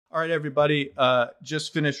All right, everybody.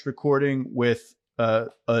 Just finished recording with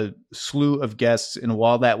a slew of guests, and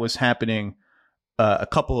while that was happening, a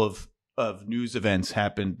couple of news events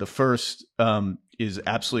happened. The first is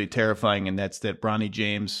absolutely terrifying, and that's that Bronny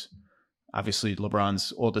James, obviously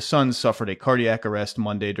LeBron's oldest son, suffered a cardiac arrest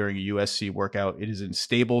Monday during a USC workout. It is in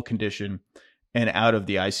stable condition and out of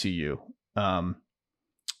the ICU.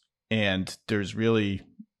 And there's really,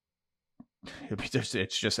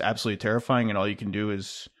 it's just absolutely terrifying, and all you can do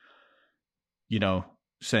is,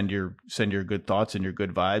 send your good thoughts and your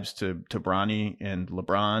good vibes to Bronny and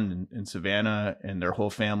LeBron and Savannah and their whole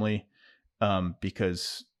family,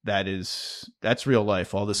 because that's real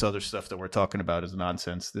life. All this other stuff that we're talking about is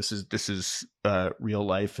nonsense. This is real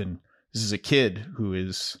life, and this is a kid who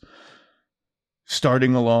is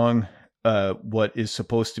starting along what is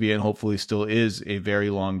supposed to be, and hopefully still is, a very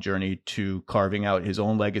long journey to carving out his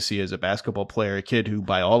own legacy as a basketball player. A kid who,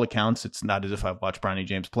 by all accounts, it's not as if I've watched Bronny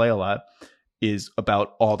James play a lot, is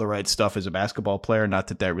about all the right stuff as a basketball player. Not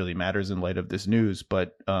that really matters in light of this news,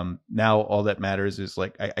 but now all that matters is,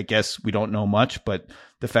 like, I guess we don't know much, but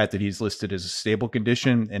the fact that he's listed as a stable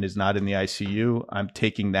condition and is not in the ICU, I'm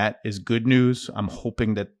taking that as good news. I'm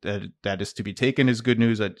hoping that that is to be taken as good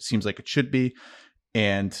news. It seems like it should be.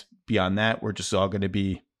 And beyond that, we're just all going to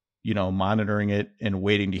be, monitoring it and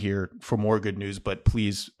waiting to hear for more good news. But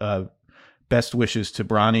please, best wishes to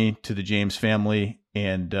Bronny, to the James family,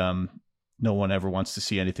 and no one ever wants to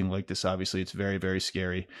see anything like this. Obviously, it's very, very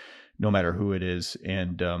scary, no matter who it is.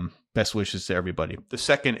 And best wishes to everybody. The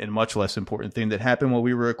second and much less important thing that happened while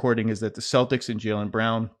we were recording is that the Celtics and Jaylen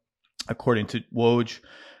Brown, according to Woj,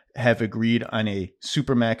 have agreed on a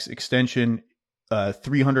Supermax extension,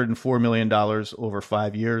 $304 million over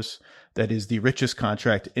 5 years. That is the richest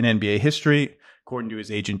contract in NBA history, according to his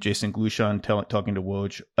agent, Jason Glushon, talking to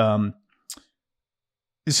Woj.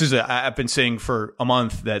 I've been saying for a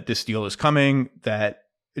month that this deal is coming, that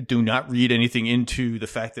do not read anything into the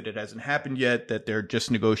fact that it hasn't happened yet, that they're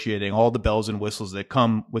just negotiating all the bells and whistles that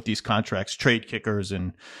come with these contracts, trade kickers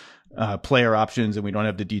and player options. And we don't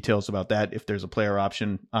have the details about that. If there's a player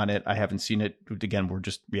option on it, I haven't seen it. Again, we're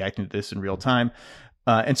just reacting to this in real time.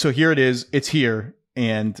 And so here it is. It's here.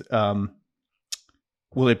 And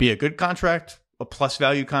will it be a good contract? A plus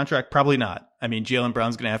value contract? Probably not. I mean, Jaylen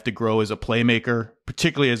Brown's going to have to grow as a playmaker,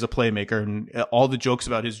 particularly as a playmaker. And all the jokes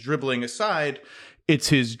about his dribbling aside, it's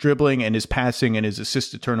his dribbling and his passing and his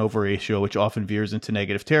assist to turnover ratio, which often veers into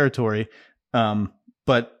negative territory.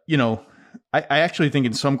 But, I actually think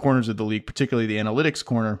in some corners of the league, particularly the analytics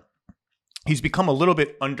corner, he's become a little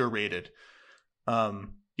bit underrated.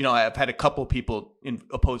 I've had a couple people in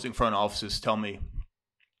opposing front offices tell me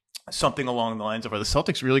something along the lines of, are the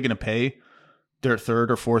Celtics really going to pay their third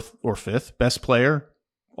or fourth or fifth best player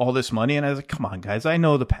all this money? And I was like, come on, guys. I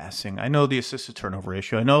know the passing. I know the assist to turnover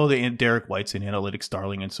ratio. I know the Derek White's an analytics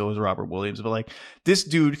darling, and so is Robert Williams. But, like, this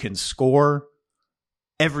dude can score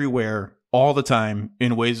everywhere all the time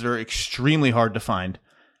in ways that are extremely hard to find.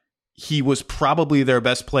 He was probably their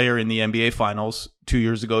best player in the NBA Finals 2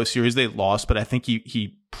 years ago, a series they lost. But I think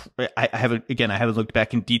I haven't looked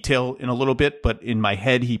back in detail in a little bit, but in my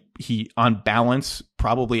head, he on balance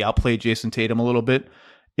probably outplayed Jason Tatum a little bit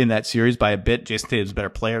in that series by a bit. Jason Tatum's a better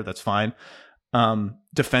player. That's fine.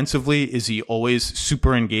 Defensively, is he always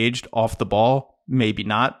super engaged off the ball? Maybe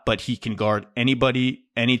not, but he can guard anybody,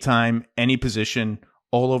 anytime, any position,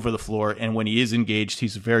 all over the floor. And when he is engaged,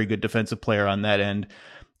 he's a very good defensive player on that end.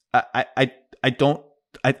 I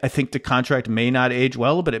think the contract may not age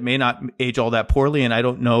well, but it may not age all that poorly. And I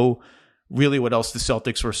don't know really what else the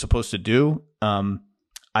Celtics were supposed to do.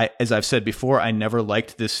 As I've said before, I never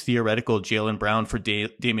liked this theoretical Jaylen Brown for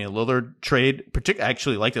Damian Lillard trade. I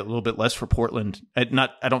actually liked it a little bit less for Portland. I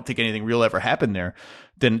don't think anything real ever happened there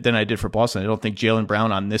than I did for Boston. I don't think Jaylen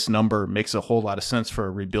Brown on this number makes a whole lot of sense for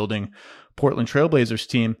a rebuilding Portland Trailblazers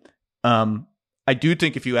team. I do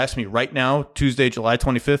think if you ask me right now, Tuesday, July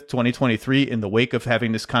 25th, 2023, in the wake of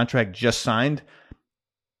having this contract just signed,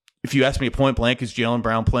 if you ask me point blank, is Jaylen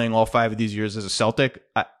Brown playing all 5 of these years as a Celtic,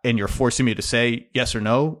 and you're forcing me to say yes or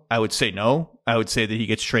no, I would say no. I would say that he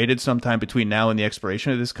gets traded sometime between now and the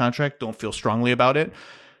expiration of this contract. Don't feel strongly about it.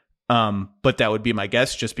 But that would be my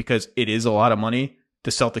guess, just because it is a lot of money. The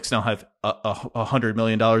Celtics now have $100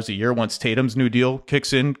 million a year once Tatum's new deal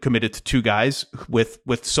kicks in, committed to 2 guys with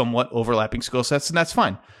somewhat overlapping skill sets, and that's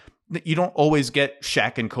fine. You don't always get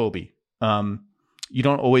Shaq and Kobe. You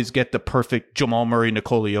don't always get the perfect Jamal Murray,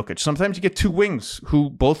 Nikola Jokic. Sometimes you get 2 wings who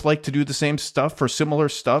both like to do the same stuff or similar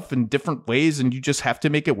stuff in different ways, and you just have to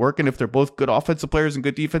make it work. And if they're both good offensive players and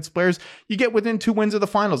good defensive players, you get within 2 wins of the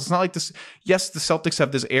finals. It's not like this. Yes, the Celtics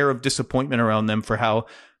have this air of disappointment around them for how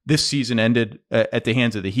this season ended at the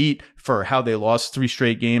hands of the Heat, for how they lost 3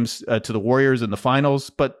 straight games to the Warriors in the finals.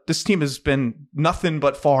 But this team has been nothing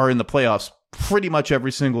but far in the playoffs pretty much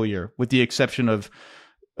every single year, with the exception of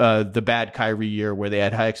the bad Kyrie year where they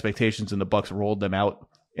had high expectations and the Bucks rolled them out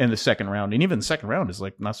in the second round. And even the second round is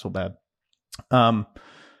like not so bad.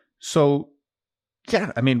 So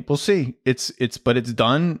yeah, I mean, we'll see. But it's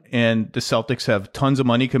done. And the Celtics have tons of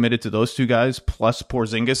money committed to those 2 guys, plus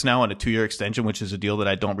Porzingis now on a 2-year extension, which is a deal that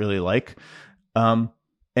I don't really like.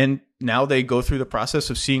 And now they go through the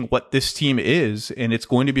process of seeing what this team is, and it's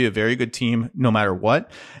going to be a very good team no matter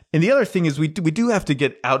what. And the other thing is we do have to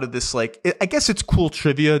get out of this, like, I guess it's cool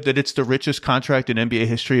trivia that it's the richest contract in NBA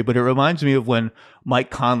history, but it reminds me of when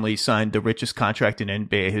Mike Conley signed the richest contract in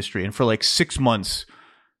NBA history. And for like 6 months,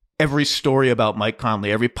 every story about Mike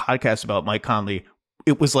Conley, every podcast about Mike Conley,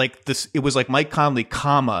 it was like Mike Conley,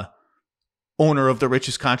 comma, owner of the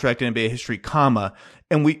richest contract in NBA history, comma.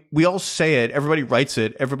 And we all say it, everybody writes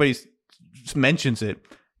it, everybody mentions it,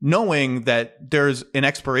 knowing that there's an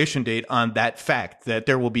expiration date on that fact, that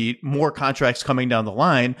there will be more contracts coming down the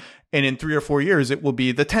line. And in 3 or 4 years, it will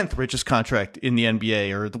be the 10th richest contract in the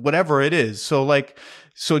NBA or whatever it is. So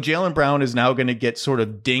Jaylen Brown is now going to get sort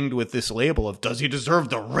of dinged with this label of, does he deserve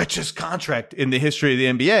the richest contract in the history of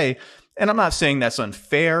the NBA? And I'm not saying that's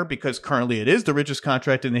unfair, because currently it is the richest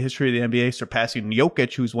contract in the history of the NBA, surpassing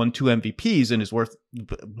Jokic, who's won 2 MVPs and is worth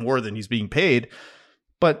more than he's being paid.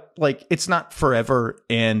 But like, it's not forever,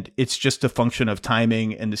 and it's just a function of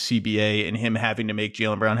timing and the CBA and him having to make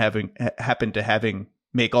Jaylen Brown having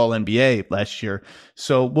make all NBA last year.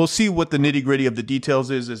 So we'll see what the nitty gritty of the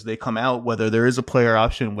details is as they come out, whether there is a player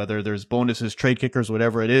option, whether there's bonuses, trade kickers,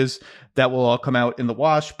 whatever it is, that will all come out in the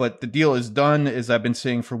wash. But the deal is done, as I've been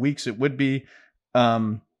saying for weeks, it would be.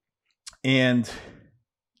 And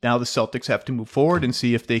now the Celtics have to move forward and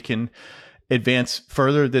see if they can advance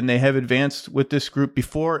further than they have advanced with this group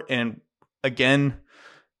before. And again,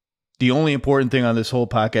 the only important thing on this whole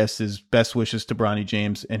podcast is best wishes to Bronny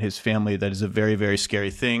James and his family. That is a very, very scary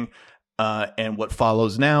thing. And what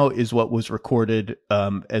follows now is what was recorded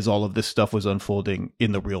as all of this stuff was unfolding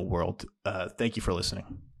in the real world. Thank you for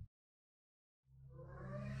listening.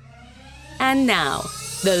 And now,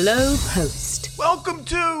 the Lowe Post. Welcome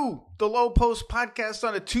to the Lowe Post podcast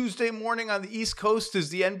on a Tuesday morning on the East Coast, as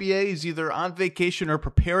the NBA is either on vacation or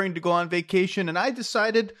preparing to go on vacation. And I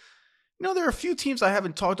decided, there are a few teams I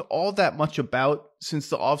haven't talked all that much about since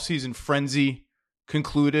the offseason frenzy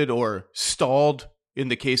concluded or stalled, in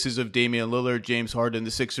the cases of Damian Lillard, James Harden,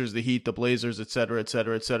 the Sixers, the Heat, the Blazers, et cetera, et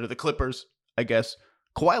cetera, et cetera. The Clippers, I guess.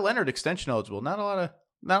 Kawhi Leonard extension eligible. Not a lot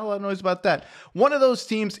of noise about that. One of those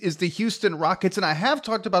teams is the Houston Rockets, and I have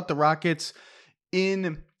talked about the Rockets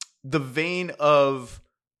in the vein of,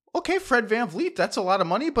 okay, Fred VanVleet, that's a lot of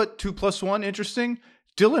money, but 2+1, interesting.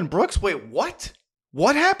 Dylan Brooks, wait, what?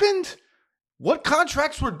 What happened? What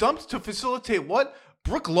contracts were dumped to facilitate what?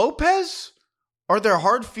 Brook Lopez? Are there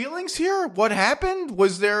hard feelings here? What happened?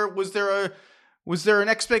 Was there an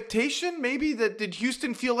expectation maybe that did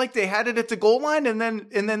Houston feel like they had it at the goal line and then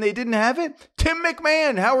they didn't have it? Tim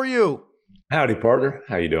MacMahon, how are you? Howdy, partner.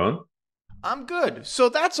 How you doing? I'm good. So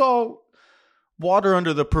that's all water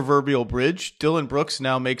under the proverbial bridge. Dylan Brooks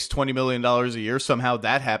now makes $20 million a year. Somehow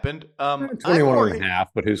that happened. 21 and a half,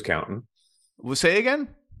 but who's counting? We'll say again?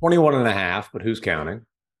 21 and a half, but who's counting?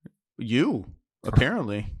 You,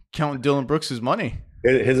 apparently. Counting Dylan Brooks' money.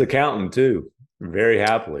 His accountant, too. Very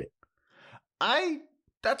happily.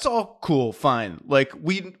 That's all cool, fine. Like,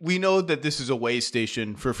 we know that this is a way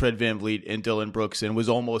station for Fred VanVleet and Dylan Brooks, and was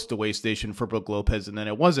almost a way station for Brook Lopez, and then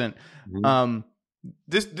it wasn't. Mm-hmm.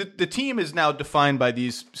 The team is now defined by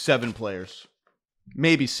these 7 players.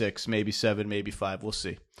 Maybe 6, maybe 7, maybe 5. We'll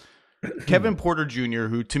see. Kevin Porter Jr.,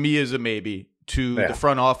 who to me is a maybe, to the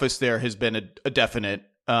front office there has been a definite,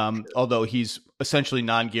 although he's essentially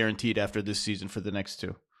non-guaranteed after this season for the next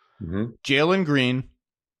 2. Mm-hmm. Jalen Green,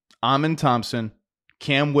 Amin Thompson,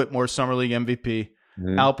 Cam Whitmore, Summer League MVP,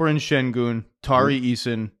 Alperen Şengün, Tari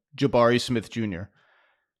Eason, Jabari Smith Jr. Yes.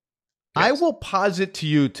 I will posit to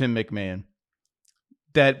you, Tim MacMahon,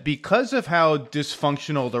 that because of how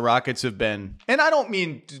dysfunctional the Rockets have been, and I don't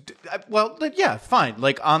mean, well, yeah, fine,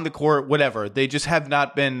 like on the court, whatever, they just have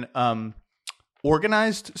not been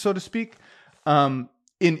organized, so to speak,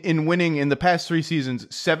 in winning in the past 3 seasons,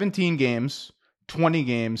 17 games, 20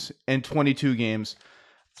 games, and 22 games.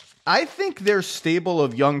 I think their stable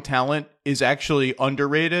of young talent is actually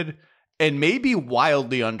underrated and maybe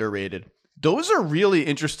wildly underrated. Those are really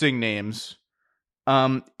interesting names.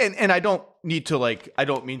 And I don't mean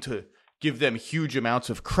to give them huge amounts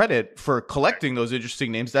of credit for collecting those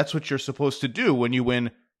interesting names. That's what you're supposed to do when you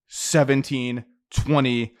win 17,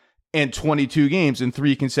 20, and 22 games in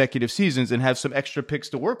 3 consecutive seasons and have some extra picks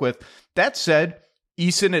to work with. That said,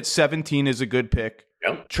 Eason at 17 is a good pick.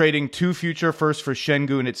 Yep. Trading 2 future firsts for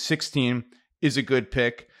Şengün at 16 is a good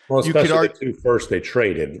pick. Well, especially the 2 firsts they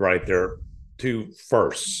traded, right? They're 2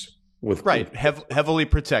 firsts with heavily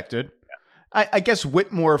protected. Yeah. I guess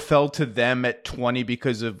Whitmore fell to them at 20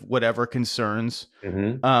 because of whatever concerns.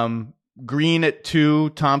 Green at 2,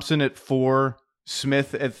 Thompson at 4,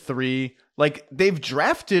 Smith at 3. Like, they've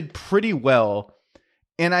drafted pretty well.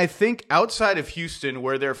 And I think outside of Houston,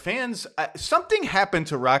 where their fans, something happened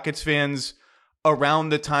to Rockets fans around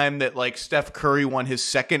the time that like Steph Curry won his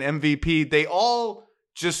 2nd MVP. They all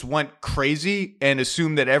just went crazy and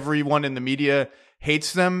assumed that everyone in the media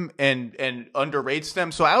hates them and underrates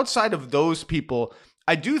them. So outside of those people,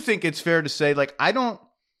 I do think it's fair to say, like, I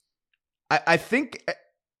think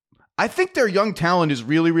their young talent is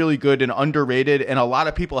really, really good and underrated, and a lot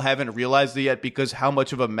of people haven't realized it yet because how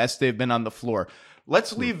much of a mess they've been on the floor.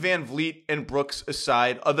 Let's leave Van Vliet and Brooks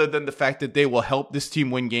aside, other than the fact that they will help this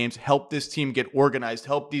team win games, help this team get organized,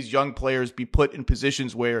 help these young players be put in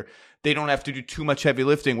positions where they don't have to do too much heavy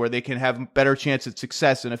lifting, where they can have better chance at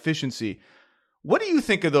success and efficiency. What do you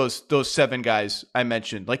think of those 7 guys I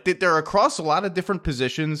mentioned? Like, they're across a lot of different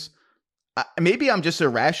positions. Maybe I'm just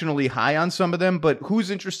irrationally high on some of them, but who's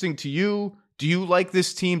interesting to you? Do you like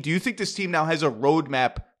this team? Do you think this team now has a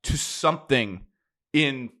roadmap to something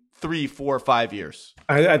in 3, 4, 5 years?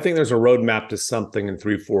 I think there's a roadmap to something in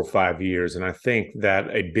 3, 4, 5 years. And I think that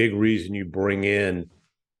a big reason you bring in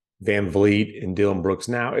Van Vliet and Dillon Brooks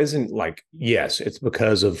now isn't like, yes, it's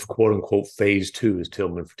because of quote unquote phase 2, as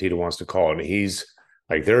Tillman Fertitta wants to call it. He's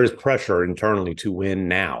like, there is pressure internally to win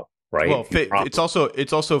now, right? Well, it's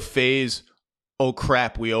also phase, oh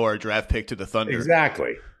crap, we owe our draft pick to the Thunder.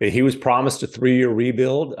 Exactly. He was promised a 3-year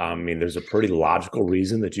rebuild. I mean, there's a pretty logical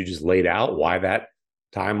reason that you just laid out why that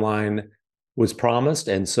timeline was promised.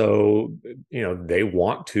 And so, they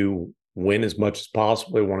want to win as much as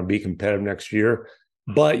possible. They want to be competitive next year.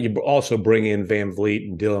 But you also bring in Van Vliet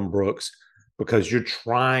and Dillon Brooks because you're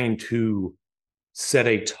trying to set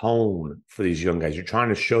a tone for these young guys. You're trying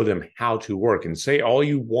to show them how to work, and say all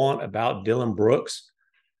you want about Dillon Brooks.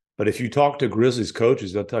 But if you talk to Grizzlies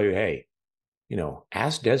coaches, they'll tell you, hey,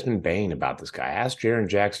 ask Desmond Bane about this guy. Ask Jaren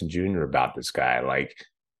Jackson Jr. about this guy. Like,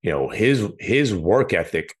 his work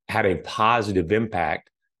ethic had a positive impact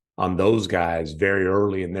on those guys very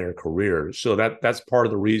early in their career. So that's part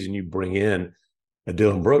of the reason you bring in a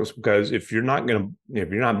Dillon Brooks, because if you're not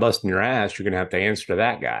busting your ass, you're going to have to answer to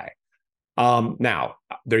that guy. Now,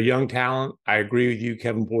 they're young talent. I agree with you.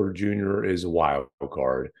 Kevin Porter Jr. is a wild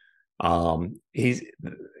card. Him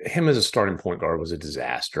as a starting point guard was a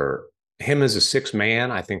disaster. Him as a 6th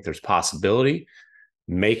man, I think there's possibility.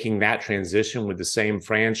 Making that transition with the same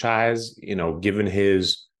franchise, given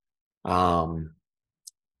his, I want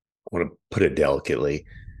to put it delicately,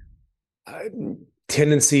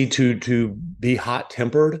 tendency to be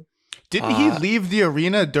hot-tempered. Didn't he leave the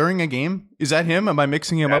arena during a game? Is that him? Am I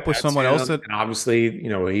mixing him up with someone else? And obviously,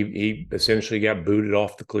 he essentially got booted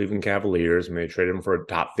off the Cleveland Cavaliers. I mean, they traded him for a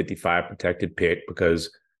top 55 protected pick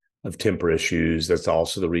because of temper issues. That's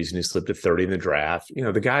also the reason he slipped to 30 in the draft.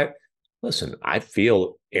 The guy, listen, I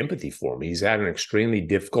feel empathy for him. He's had an extremely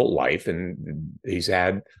difficult life, and he's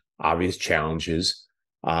had obvious challenges,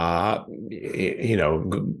 as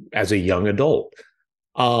a young adult.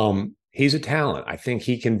 He's a talent. I think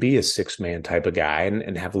he can be a 6-man type of guy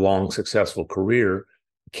and have a long, successful career.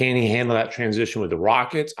 Can he handle that transition with the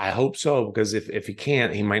Rockets? I hope so, because if he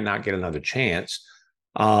can't, he might not get another chance.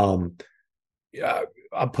 I'll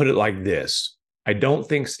put it like this. I don't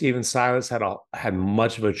think Steven Silas had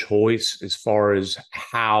much of a choice as far as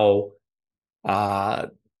how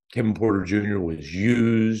Kevin Porter Jr. was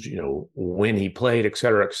used, when he played, et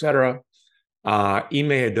cetera, et cetera. Ime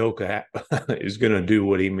Udoka is going to do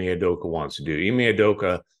what Ime Udoka wants to do. Ime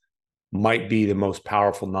Udoka might be the most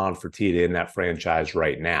powerful non-Fertitta in that franchise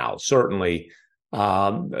right now. Certainly,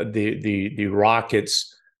 the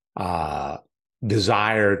Rockets'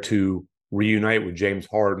 desire to reunite with James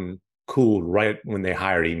Harden cooled right when they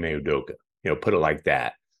hired Ime Udoka. Put it like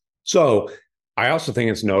that. So I also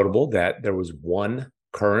think it's notable that there was one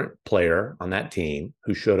current player on that team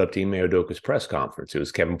who showed up to Ime Udoka's press conference. It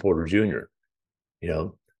was Kevin Porter Jr.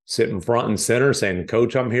 Sitting front and center saying,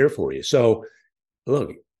 "Coach, I'm here for you." So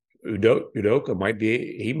look, Udoka might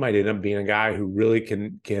end up being a guy who really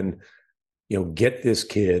can get this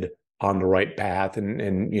kid on the right path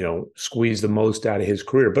and squeeze the most out of his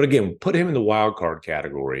career. But again, put him in the wild card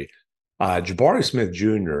category. Jabari Smith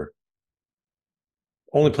Jr.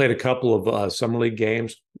 only played a couple of summer league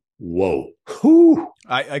games. Whoa. Whew.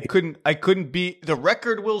 I couldn't be. The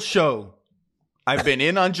record will show I've been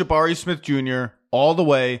in on Jabari Smith Jr. all the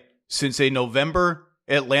way since a November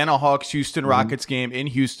Atlanta Hawks Houston Rockets game in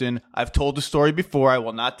Houston. I've told the story before. I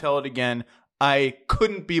will not tell it again. I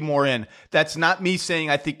couldn't be more in. That's not me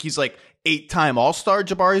saying I think he's like 8-time All-Star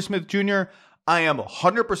Jabari Smith Jr. I am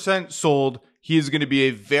 100% sold. He is going to be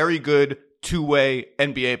a very good two-way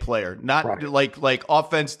NBA player. Not like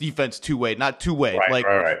offense, defense, two-way, not two-way.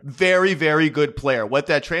 Very, very good player. What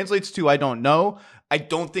that translates to, I don't know. I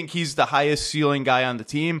don't think he's the highest ceiling guy on the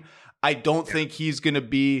team. I don't think he's going to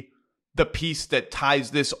be the piece that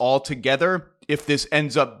ties this all together if this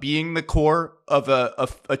ends up being the core of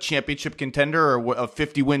a championship contender or a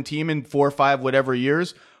 50-win team in 4 or 5, whatever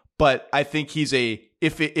years. But I think he's if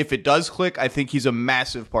it does click, I think he's a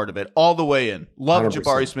massive part of it all the way in. Love 100%.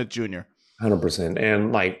 Jabari Smith Jr. 100%.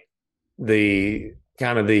 And like the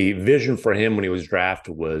kind of the vision for him when he was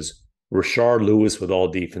drafted was Rashard Lewis with all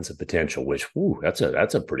defensive potential, which, that's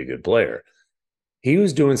a pretty good player. He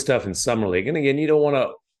was doing stuff in summer league. And again,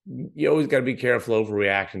 you always got to be careful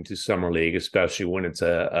overreacting to summer league, especially when it's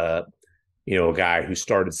a guy who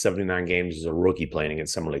started 79 games as a rookie playing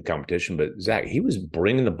against summer league competition. But Zach, he was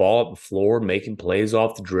bringing the ball up the floor, making plays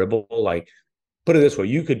off the dribble. Like, put it this way,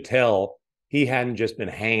 you could tell he hadn't just been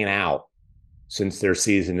hanging out since their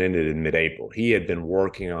season ended in mid-April. He had been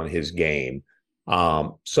working on his game.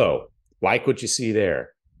 So like what you see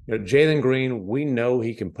there. Jalen Green, we know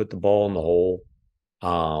he can put the ball in the hole.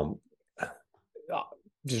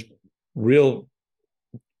 Just real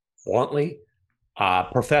bluntly,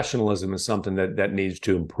 professionalism is something that needs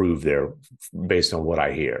to improve there based on what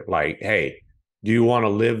I hear. Like, hey, do you want to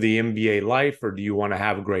live the NBA life or do you want to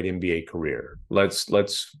have a great NBA career? Let's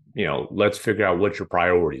figure out what your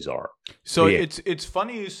priorities are. So it's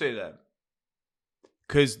funny you say that,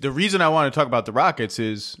 because the reason I want to talk about the Rockets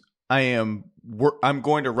is I'm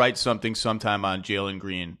going to write something sometime on Jalen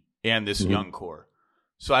Green and this young core.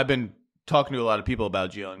 So I've been talking to a lot of people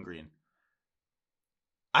about Jalen Green.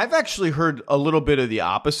 I've actually heard a little bit of the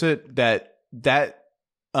opposite, that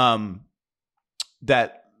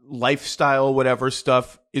lifestyle, whatever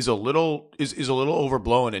stuff is a little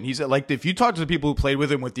overblown. And he's like, if you talk to the people who played with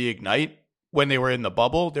him with the Ignite when they were in the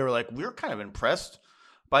bubble, they were like, we were kind of impressed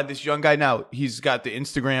by this young guy. Now he's got the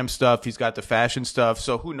Instagram stuff, he's got the fashion stuff,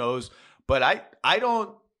 so who knows? But I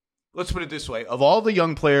don't. Let's put it this way. Of all the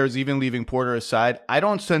young players, even leaving Porter aside, I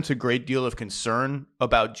don't sense a great deal of concern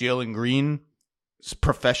about Jalen Green's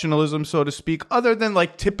professionalism, so to speak, other than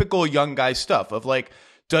like typical young guy stuff of like,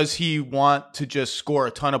 does he want to just score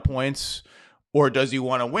a ton of points or does he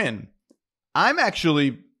want to win? I'm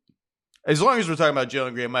actually, as long as we're talking about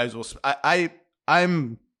Jalen Green, I might as well.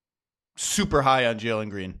 I'm super high on Jalen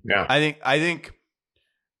Green. Yeah. I think,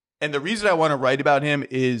 and the reason I want to write about him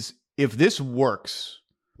is if this works,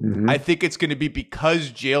 I think it's going to be because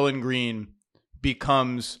Jalen Green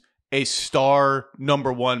becomes a star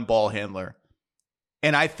number one ball handler.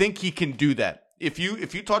 And I think he can do that. If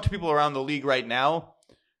you talk to people around the league right now,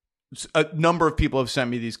 a number of people have sent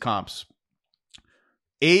me these comps.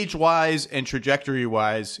 Age-wise and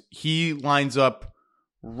trajectory-wise, he lines up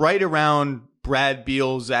right around Brad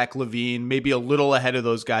Beal, Zach LaVine, maybe a little ahead of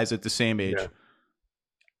those guys at the same age. Yeah.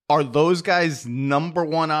 Are those guys number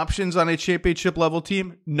one options on a championship level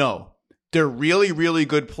team? No. They're really, really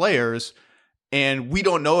good players, and we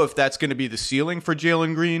don't know if that's going to be the ceiling for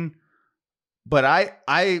Jalen Green. But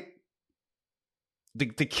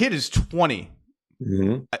the kid is 20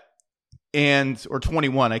 or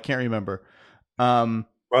 21. I can't remember. Well,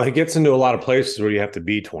 he gets into a lot of places where you have to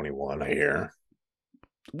be 21, I hear.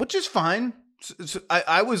 Which is fine.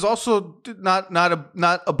 I was also not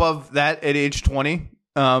above that at age 20.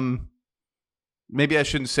 Maybe I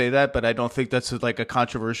shouldn't say that, but I don't think that's like a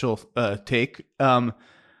controversial take.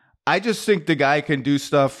 I just think the guy can do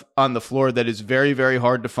stuff on the floor that is very, very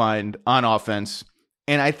hard to find on offense.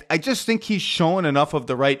 And I just think he's shown enough of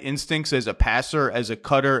the right instincts as a passer, as a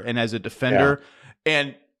cutter, and as a defender. Yeah.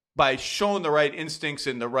 And by showing the right instincts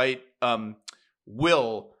and the right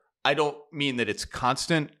will, I don't mean that it's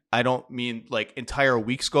constant. I don't mean like entire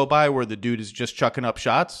weeks go by where the dude is just chucking up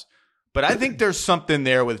shots. But I think there's something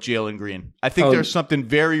there with Jalen Green. I think there's something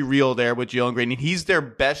very real there with Jalen Green. And he's their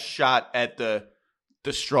best shot at the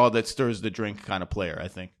straw that stirs the drink kind of player, I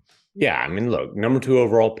think. Yeah, I mean, look, number 2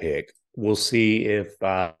 overall pick. We'll see if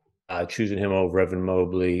choosing him over Evan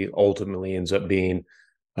Mobley ultimately ends up being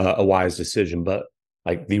a wise decision. But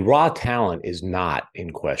like the raw talent is not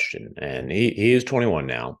in question. And he is 21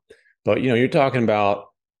 now. But, you're talking about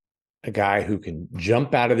a guy who can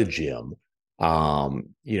jump out of the gym,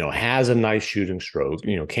 has a nice shooting stroke,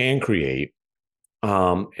 can create.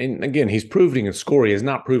 And again, he's proved he can score. He has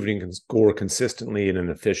not proved he can score consistently in an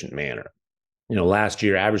efficient manner. Last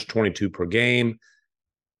year averaged 22 per game,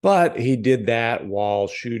 but he did that while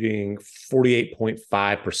shooting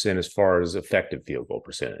 48.5% as far as effective field goal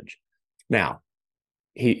percentage. Now,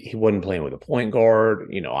 he wasn't playing with a point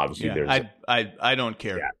guard. Obviously there's I don't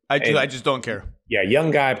care. Yeah. I just don't care. Yeah,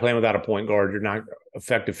 young guy playing without a point guard, you're not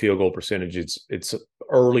effective field goal percentage. It's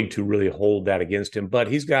early to really hold that against him, but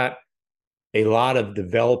he's got a lot of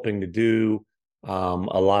developing to do, a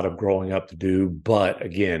lot of growing up to do. But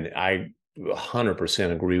again, I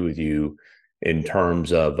 100% agree with you in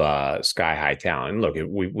terms of sky high talent. And look,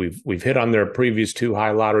 we've hit on their previous 2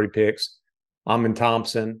 high lottery picks. Amen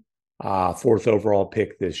Thompson, 4th overall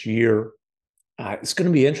pick this year. It's going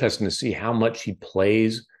to be interesting to see how much he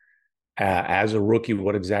plays as a rookie,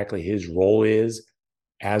 what exactly his role is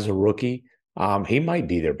as a rookie. He might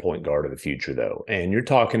be their point guard of the future, though. And you're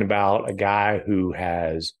talking about a guy who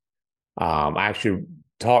has actually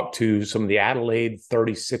talked to some of the Adelaide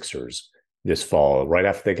 36ers this fall, right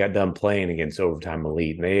after they got done playing against Overtime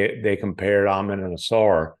Elite. And they compared Amen and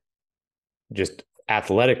Asar just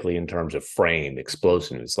athletically in terms of frame,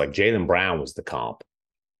 explosiveness. Like Jaylen Brown was the comp.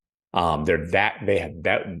 They have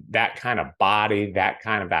that kind of body, that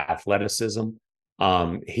kind of athleticism.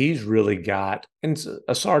 He's really got, and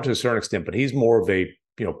Asar to a certain extent, but he's more of a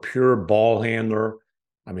pure ball handler.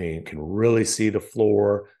 I mean, can really see the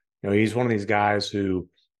floor. He's one of these guys who,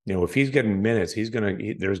 if he's getting minutes, there's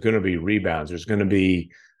gonna be rebounds, there's gonna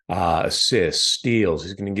be assists, steals.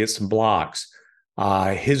 He's gonna get some blocks.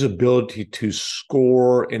 His ability to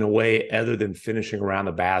score in a way other than finishing around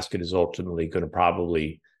the basket is ultimately going to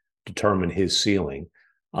probably determine his ceiling.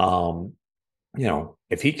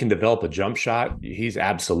 If he can develop a jump shot, he's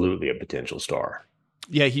absolutely a potential star.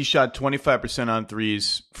 Yeah, he shot 25% on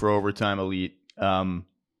threes for Overtime Elite. And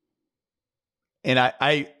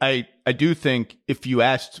I do think if you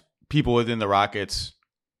asked people within the Rockets,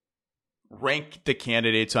 rank the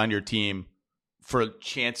candidates on your team for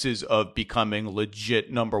chances of becoming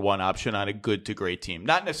legit number 1 option on a good to great team.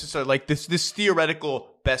 Not necessarily like this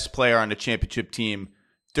theoretical best player on a championship team.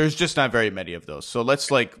 There's just not very many of those. So let's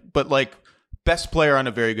best player on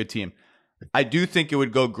a very good team. I do think it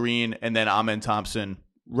would go Green and then Amen Thompson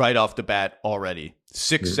right off the bat already.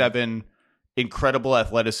 6'7", incredible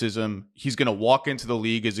athleticism. He's going to walk into the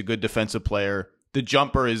league as a good defensive player. The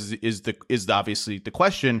jumper is obviously the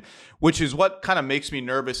question, which is what kind of makes me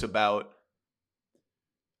nervous about.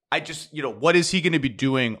 What is he going to be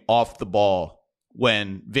doing off the ball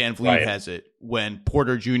when Van Vliet has it, when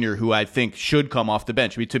Porter Jr., who I think should come off the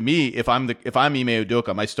bench? I mean, to me, if I'm Ime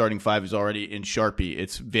Udoka, my starting 5 is already in Sharpie.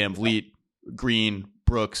 It's Van Vliet, Green,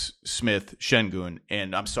 Brooks, Smith, Şengün,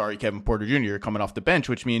 and I'm sorry, Kevin Porter Jr., you're coming off the bench,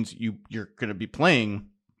 which means you're going to be playing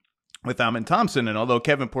with Amen Thompson. And although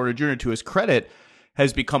Kevin Porter Jr., to his credit,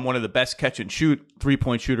 has become one of the best catch and shoot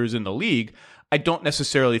 3-point shooters in the league, I don't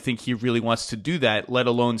necessarily think he really wants to do that, let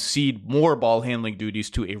alone cede more ball handling duties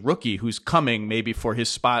to a rookie who's coming maybe for his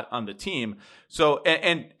spot on the team. So,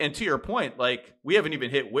 and to your point, we haven't even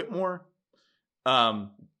hit Whitmore. I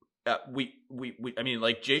mean,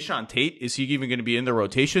 Jayshawn Tate, is he even going to be in the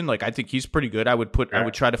rotation? I think he's pretty good. I would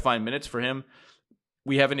try to find minutes for him.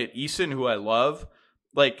 We haven't hit Eason, who I love.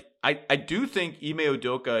 I do think Ime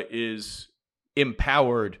Udoka is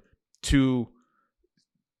empowered to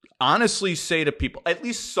honestly say to people, at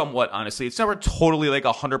least somewhat honestly, it's never totally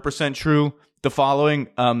 100% true, the following,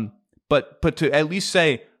 but to at least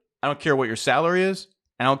say, I don't care what your salary is,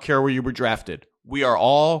 I don't care where you were drafted. We are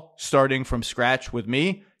all starting from scratch with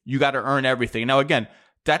me. You got to earn everything. Now, again,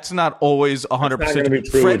 that's not always 100%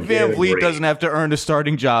 true. Fred Van Vliet doesn't have to earn a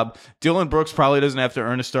starting job. Dylan Brooks probably doesn't have to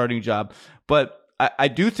earn a starting job. But I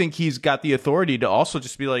do think he's got the authority to also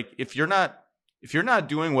just be if you're not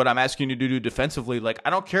doing what I'm asking you to do defensively, I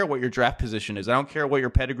don't care what your draft position is. I don't care what your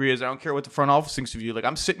pedigree is. I don't care what the front office thinks of you.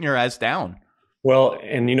 I'm sitting your ass down. Well,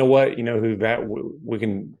 and you know what?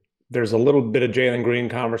 There's a little bit of Jalen Green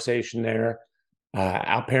conversation there.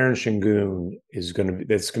 Alperen Şengün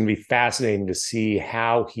that's going to be fascinating to see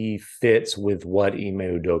how he fits with what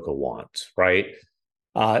Ime Udoka wants, right?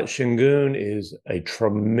 Şengün is a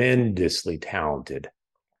tremendously talented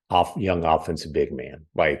young offensive big man.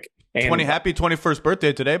 Happy 21st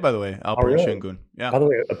birthday today, by the way, Alperen Şengün. Yeah. By the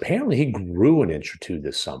way, apparently he grew an inch or two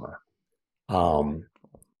this summer. But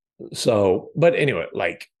anyway,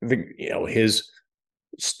 his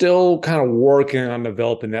still kind of working on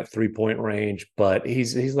developing that 3-point range, but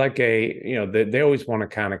he's like they always want to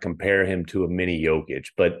kind of compare him to a mini Jokic,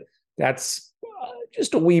 but that's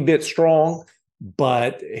just a wee bit strong.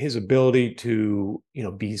 But his ability to,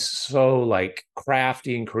 be so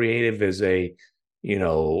crafty and creative as a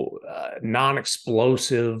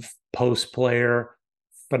non-explosive post player,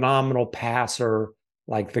 phenomenal passer.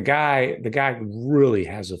 Like the guy really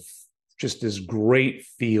has just this great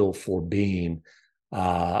feel for being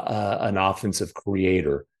an offensive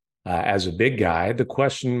creator. As a big guy, the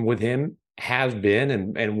question with him has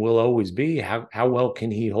been and will always be how well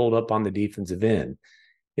can he hold up on the defensive end?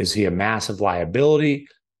 Is he a massive liability?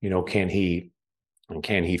 Can he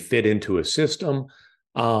fit into a system?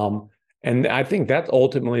 And I think that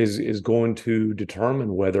ultimately is going to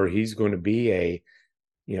determine whether he's going to be a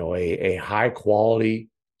high quality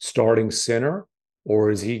starting center,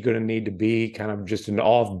 or is he going to need to be kind of just an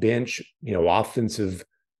off bench, offensive,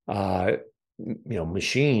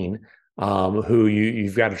 machine, who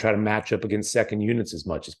you've got to try to match up against second units as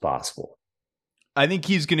much as possible. I think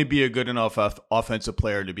he's going to be a good enough offensive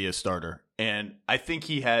player to be a starter. And I think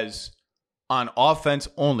he has, on offense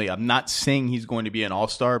only, I'm not saying he's going to be an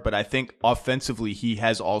all-star, but I think offensively he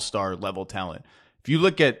has all-star level talent. If you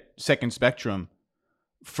look at second spectrum,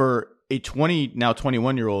 for a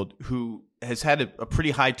 21-year-old who has had a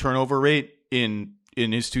pretty high turnover rate in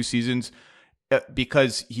his 2 seasons,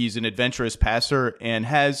 because he's an adventurous passer and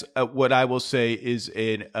has what I will say is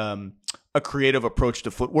a creative approach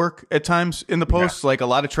to footwork at times in the post, like a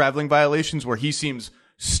lot of traveling violations where he seems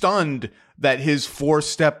stunned that his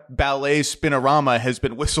 4-step ballet spinorama has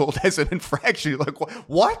been whistled as an infraction. Like,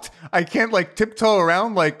 what? I can't tiptoe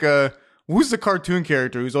around who's the cartoon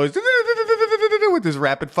character who's always with his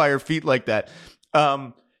rapid fire feet like that?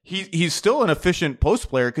 He's still an efficient post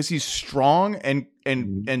player because he's strong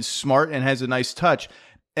and smart and has a nice touch.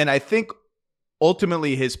 And I think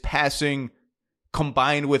ultimately his passing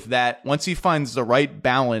combined with that, once he finds the right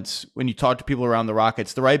balance, when you talk to people around the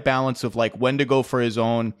Rockets, the right balance of when to go for his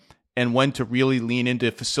own and when to really lean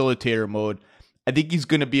into facilitator mode, I think he's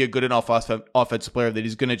going to be a good enough offensive player that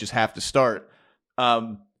he's going to just have to start.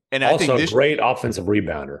 And I think also great offensive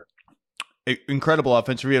rebounder. Incredible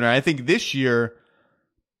offensive rebounder. I think this year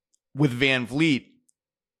with Van Vliet,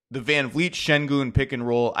 the Van Vliet Şengün pick and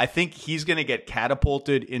roll, I think he's going to get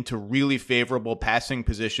catapulted into really favorable passing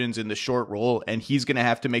positions in the short roll, and he's going to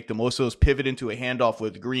have to make the most of those, pivot into a handoff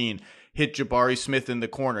with Green, hit Jabari Smith in the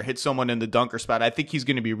corner, hit someone in the dunker spot. I think he's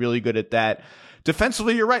going to be really good at that.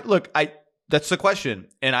 Defensively, you're right. Look, that's the question,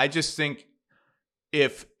 and I just think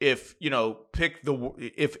if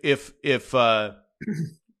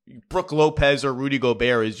Brook Lopez or Rudy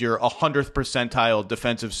Gobert is your 100th percentile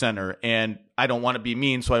defensive center, and I don't want to be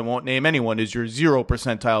mean, so I won't name anyone, is your 0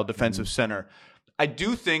 percentile defensive center. I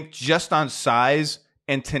do think just on size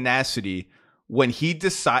and tenacity, when he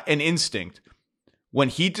instinct, when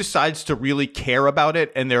he decides to really care about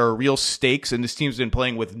it and there are real stakes, and this team's been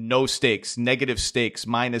playing with no stakes, negative stakes,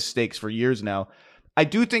 minus stakes for years now, I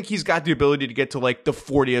do think he's got the ability to get to the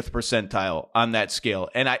 40th percentile on that scale.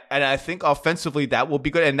 And I think offensively that will be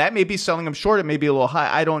good. And that may be selling him short. It may be a little high.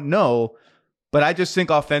 I don't know. But I just think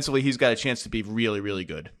offensively he's got a chance to be really, really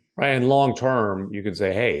good. Right. And long term, you could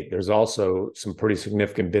say, hey, there's also some pretty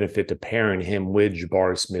significant benefit to pairing him with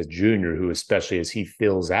Jabari Smith Jr., who, especially as he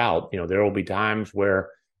fills out, there will be times where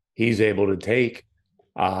he's able to take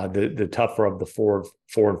the tougher of the 4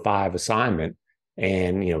 and 5 assignment.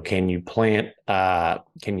 And, can you plant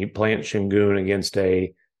Şengün against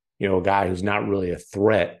a guy who's not really a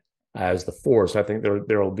threat as the 4? So I think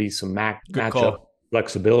there will be some matchup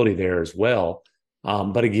flexibility there as well.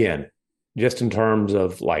 But again, just in terms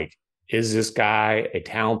of is this guy a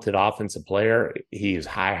talented offensive player? He is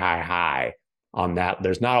high on that.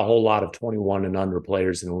 There's not a whole lot of 21 and under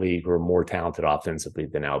players in the league who are more talented offensively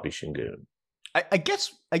than Albi Şengün. I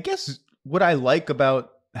guess what I like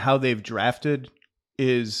about how they've drafted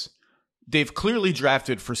is they've clearly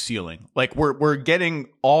drafted for ceiling. We're getting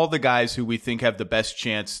all the guys who we think have the best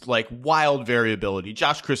chance, wild variability.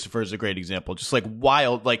 Josh Christopher is a great example. Just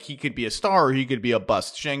wild, he could be a star or he could be a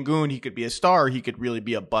bust. Şengün, he could be a star, he could really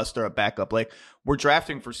be a bust or a backup. We're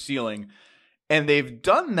drafting for ceiling. And they've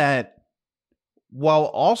done that while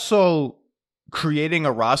also creating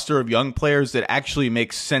a roster of young players that actually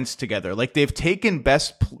makes sense together. They've taken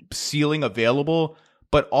best ceiling available,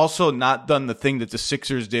 but also not done the thing that the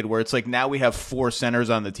Sixers did where it's now we have 4 centers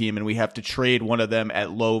on the team and we have to trade one of them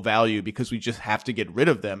at low value because we just have to get rid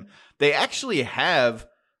of them. They actually have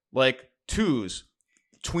 2s,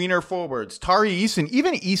 tweener forwards, Tari Eason,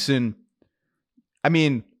 even Eason. I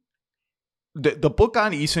mean, the book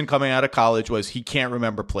on Eason coming out of college was he can't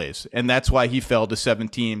remember plays. And that's why he fell to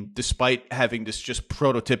 17 despite having this just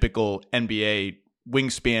prototypical NBA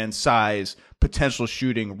wingspan, size, potential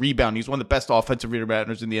shooting, rebound. He's one of the best offensive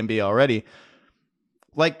rebounders in the NBA already.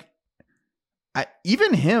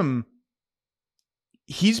 Even him,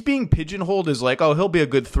 he's being pigeonholed as like, oh, he'll be a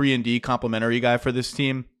good 3-and-D complementary guy for this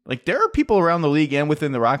team. Like, there are people around the league and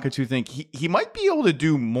within the Rockets who think he might be able to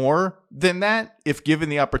do more than that if given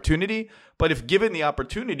the opportunity. But if given the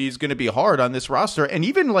opportunity, is going to be hard on this roster. And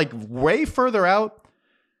even like way further out,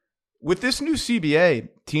 with this new CBA,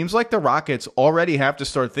 teams like the Rockets already have to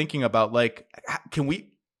start thinking about, like,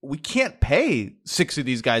 we can't pay 6 of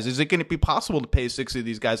these guys. Is it going to be possible to pay 6 of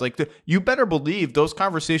these guys? Like, you better believe those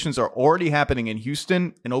conversations are already happening in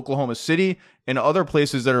Houston, in Oklahoma City, and other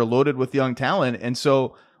places that are loaded with young talent. And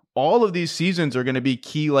so all of these seasons are going to be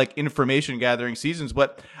key, like, information gathering seasons.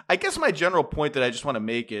 But I guess my general point that I just want to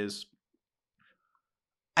make is,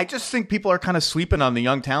 I just think people are kind of sleeping on the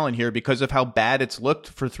young talent here because of how bad it's looked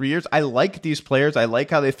for 3 years. I like these players. I like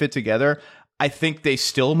how they fit together. I think they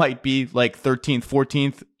still might be like 13th,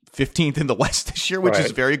 14th, 15th in the West this year, which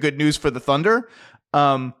is very good news for the Thunder.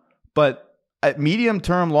 But at medium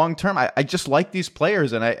term, long term, I just like these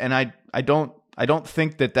players, and I don't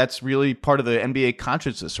think that that's really part of the NBA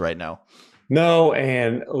consciousness right now. No,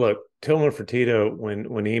 and look, Tillman Fertitta,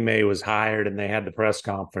 when Ime was hired and they had the press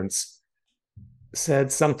conference,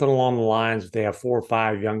 said something along the lines that they have 4 or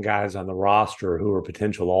 5 young guys on the roster who are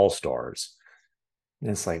potential all-stars.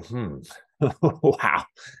 And it's like,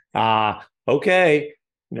 wow. Okay.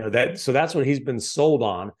 So that's what he's been sold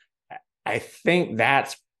on. I think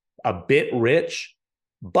that's a bit rich,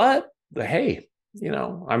 but hey,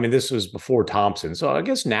 this was before Thompson. So I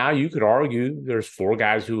guess now you could argue there's 4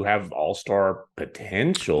 guys who have all-star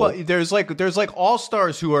potential. Well, there's like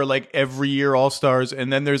all-stars who are like every year all-stars,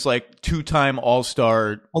 and then there's like 2-time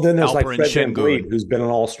all-star. Well, then there's Alperen like Fred VanVleet, who's been an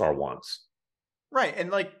all-star once. Right.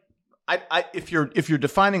 And like, if you're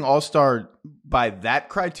defining all-star by that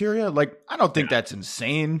criteria, like, I don't think that's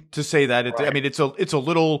insane to say that. Right. I mean, it's a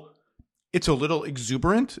little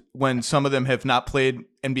exuberant when some of them have not played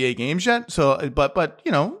NBA games yet. So, but let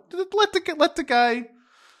the guy.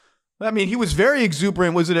 I mean, he was very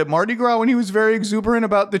exuberant. Was it at Mardi Gras when he was very exuberant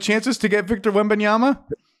about the chances to get Victor Wembanyama?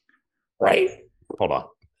 Right. Hold on.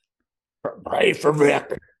 Pray for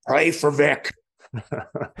Vic. Pray for Vic.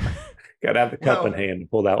 Got to have the cup in hand to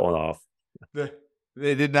pull that one off.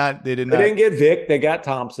 They did not. They didn't get Vic. They got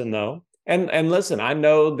Thompson though. And listen, I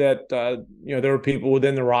know that there were people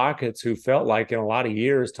within the Rockets who felt like in a lot of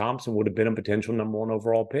years Thompson would have been a potential number 1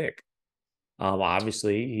 overall pick.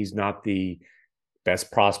 Obviously, he's not the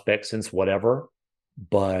best prospect since whatever,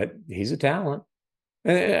 but he's a talent.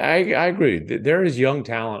 And I agree. There is young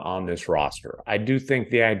talent on this roster. I do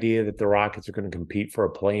think the idea that the Rockets are going to compete for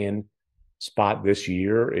a play-in spot this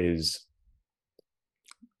year is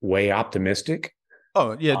way optimistic.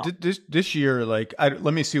 Oh, yeah. This year, like,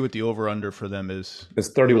 let me see what the over-under for them is. It's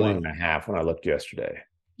 31.5 when I looked yesterday.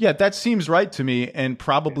 Yeah, that seems right to me. And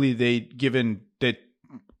probably given that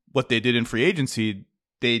what they did in free agency,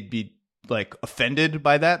 they'd be, like, offended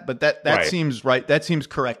by that. But that right. Seems right. That seems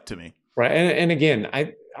correct to me. Right. And again,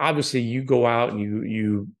 obviously you go out and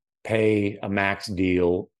you pay a max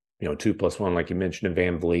deal, 2+1, like you mentioned,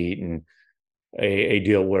 in VanVleet, and a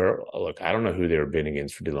deal where, look, I don't know who they were bidding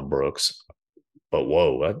against for Dillon Brooks. But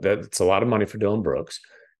whoa, that's a lot of money for Dillon Brooks.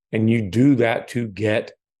 And you do that to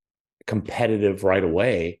get competitive right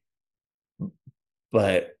away.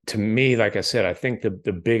 But to me, like I said, I think the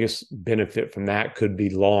biggest benefit from that could be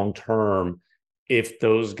long-term if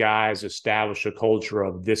those guys establish a culture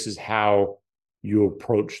of this is how you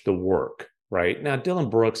approach the work, right? Now, Dillon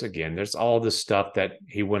Brooks, again, there's all this stuff that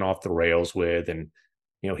he went off the rails with, and,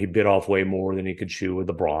 he bit off way more than he could chew with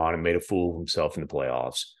LeBron and made a fool of himself in the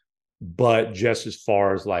playoffs. But just as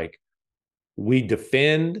far as like, we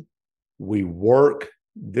defend, we work,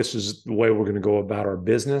 this is the way we're going to go about our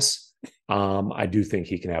business. I do think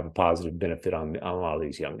he can have a positive benefit on a lot of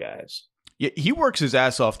these young guys. Yeah, he works his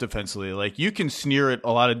ass off defensively. Like, you can sneer at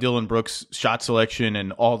a lot of Dillon Brooks' shot selection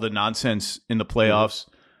and all the nonsense in the playoffs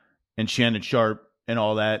and Shannon Sharp and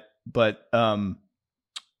all that. But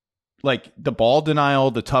like, the ball denial,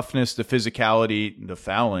 the toughness, the physicality, the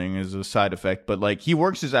fouling is a side effect. But like, he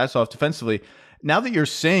works his ass off defensively. Now that you're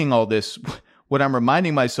saying all this, what I'm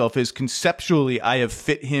reminding myself is conceptually, I have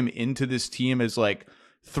fit him into this team as like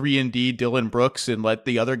 3-and-D Dillon Brooks and let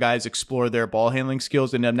the other guys explore their ball handling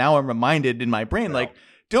skills. And now I'm reminded in my brain, like,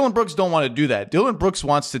 Dillon Brooks don't want to do that. Dillon Brooks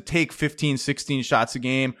wants to take 15, 16 shots a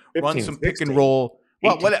game, 15, run some 16. Pick and roll.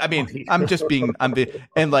 Well, I'm just being,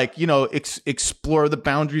 and like, explore the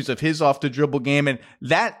boundaries of his off the dribble game. And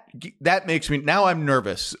that makes me, now I'm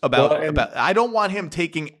nervous about, I don't want him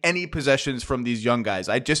taking any possessions from these young guys.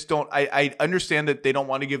 I just don't, I understand that they don't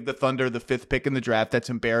want to give the Thunder the 5th pick in the draft. That's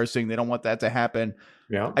embarrassing. They don't want that to happen.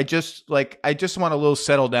 Yeah. I just want a little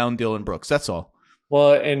settle down Dillon Brooks. That's all.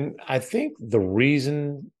 Well, and I think the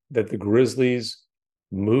reason that the Grizzlies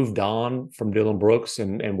moved on from Dylan Brooks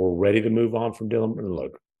and were ready to move on from Dylan,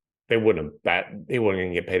 look, they wouldn't going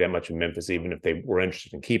to get paid that much in Memphis, even if they were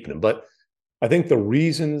interested in keeping him. But I think the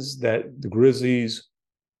reasons that the Grizzlies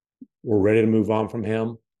were ready to move on from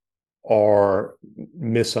him are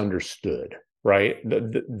misunderstood, right?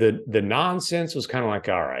 The nonsense was kind of like,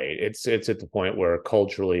 all right, it's at the point where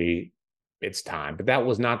culturally it's time, but that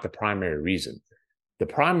was not the primary reason. The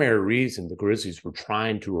primary reason the Grizzlies were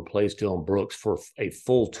trying to replace Dylan Brooks for a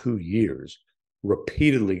full 2 years,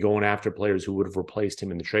 repeatedly going after players who would have replaced him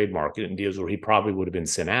in the trade market and deals where he probably would have been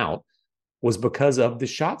sent out, was because of the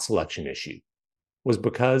shot selection issue, was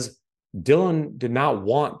because Dylan did not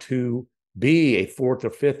want to be a fourth or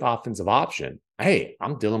fifth offensive option. Hey,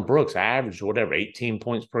 I'm Dylan Brooks. I averaged whatever, 18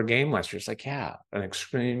 points per game last year. It's like, yeah, an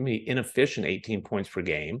extremely inefficient 18 points per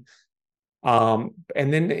game. And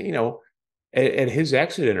then, at his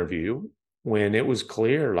exit interview, when it was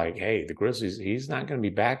clear, like, hey, the Grizzlies, he's not going to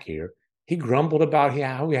be back here, he grumbled about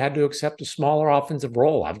how he had to accept a smaller offensive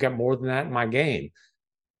role. I've got more than that in my game.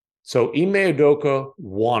 So Ime Udoka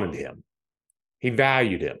wanted him. He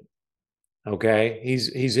valued him. Okay.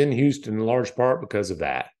 He's in Houston in large part because of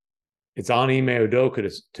that. It's on Ime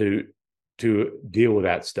Udoka to deal with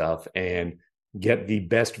that stuff and get the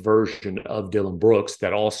best version of Dylan Brooks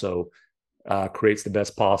that also creates the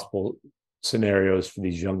best possible scenarios for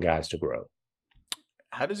these young guys to grow.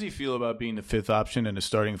 How does he feel about being the fifth option in a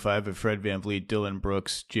starting five of Fred VanVleet, Dylan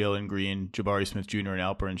Brooks, Jalen Green, Jabari Smith Jr., and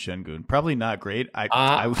Alperen Şengün? Probably not great.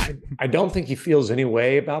 I don't think he feels any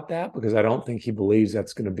way about that because I don't think he believes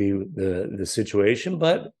that's going to be the situation,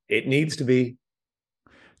 but it needs to be.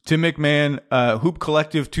 Tim MacMahon, Hoop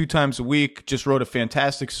Collective 2 times a week, just wrote a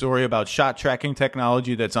fantastic story about shot tracking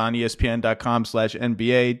technology that's on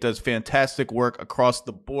ESPN.com/NBA. Does fantastic work across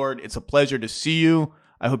the board. It's a pleasure to see you.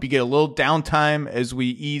 I hope you get a little downtime as we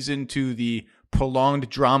ease into the prolonged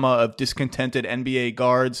drama of discontented NBA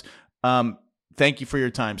guards. Thank you for your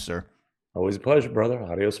time, sir. Always a pleasure, brother.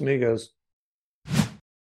 Adios, amigos.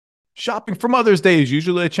 Shopping for Mother's Day is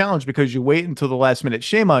usually a challenge because you wait until the last minute.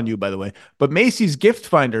 Shame on you, by the way. But Macy's Gift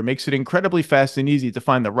Finder makes it incredibly fast and easy to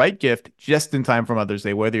find the right gift just in time for Mother's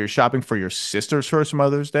Day. Whether you're shopping for your sister's first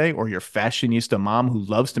Mother's Day or your fashionista mom who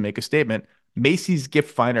loves to make a statement, Macy's Gift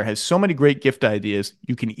Finder has so many great gift ideas.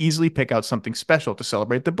 You can easily pick out something special to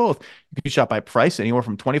celebrate them both. You can shop by price, anywhere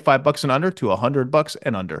from $25 and under to $100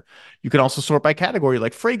 and under. You can also sort by category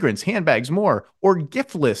like fragrance, handbags, more, or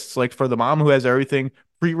gift lists like for the mom who has everything.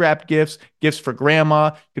 Pre-wrapped gifts, gifts for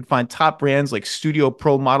grandma. You can find top brands like Studio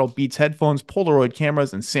Pro model Beats headphones, Polaroid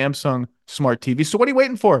cameras, and Samsung smart TVs. So what are you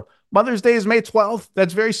waiting for? Mother's Day is May 12th.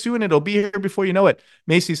 That's very soon. It'll be here before you know it.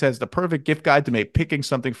 Macy's has the perfect gift guide to make picking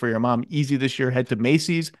something for your mom easy this year. Head to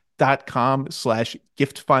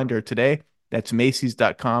Macy's.com/giftfinder today. That's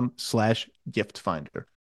Macy's.com/giftfinder.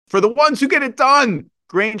 For the ones who get it done,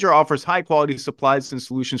 Grainger offers high-quality supplies and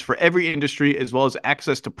solutions for every industry, as well as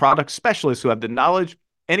access to product specialists who have the knowledge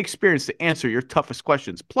and experience to answer your toughest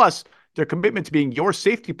questions. Plus, their commitment to being your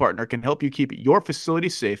safety partner can help you keep your facility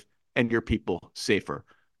safe and your people safer.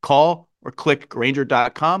 Call or click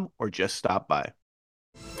Grainger.com or just stop by.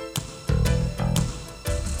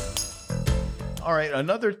 All right,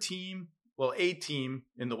 another team, a team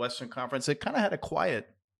in the Western Conference that kind of had a quiet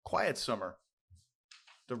summer.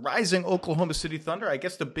 The rising Oklahoma City Thunder. I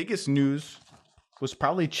guess the biggest news was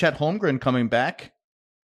probably Chet Holmgren coming back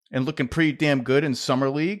and looking pretty damn good in Summer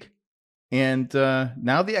League. And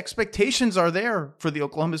now the expectations are there for the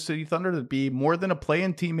Oklahoma City Thunder to be more than a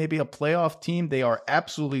play-in team, maybe a playoff team. They are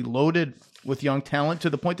absolutely loaded with young talent to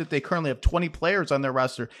the point that they currently have 20 players on their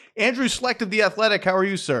roster. Andrew Schlecht of The Athletic, how are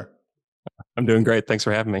you, sir? I'm doing great. Thanks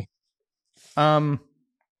for having me. I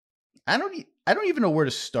don't even know where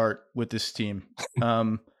to start with this team.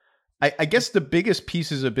 I guess the biggest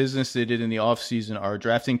pieces of business they did in the offseason are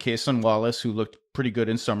drafting Cason Wallace, who looked pretty good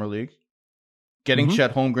in Summer League. Getting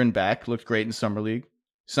Chet Holmgren back, looked great in Summer League.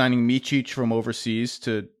 Signing Micic from overseas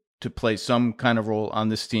to play some kind of role on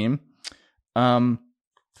this team. I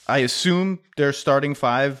assume their starting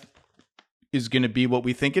five is going to be what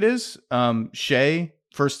we think it is. Shea,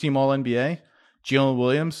 first team All-NBA. Jalen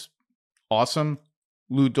Williams, awesome.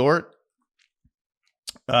 Lou Dort.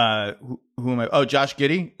 Who am I? Oh, Josh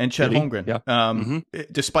Giddey and Chet Holmgren. Yeah.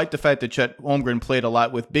 Despite the fact that Chet Holmgren played a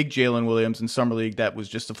lot with big Jalen Williams in Summer League, that was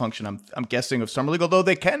just a function, I'm guessing, of Summer League. Although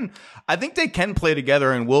I think they can play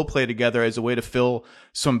together and will play together as a way to fill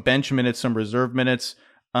some bench minutes, some reserve minutes.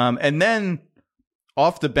 And then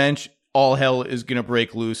off the bench, all hell is going to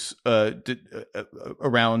break loose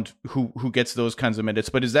around who gets those kinds of minutes.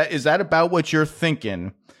 But is that about what you're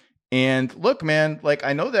thinking? And look, man, like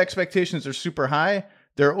I know the expectations are super high.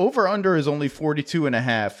 Their over-under is only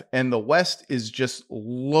 42.5, and the West is just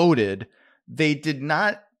loaded. They did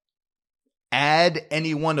not add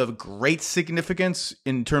anyone of great significance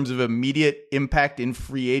in terms of immediate impact in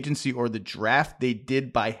free agency or the draft. They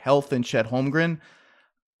did by health and Chet Holmgren.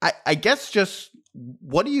 I guess just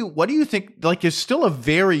what do you think? Like, it's still a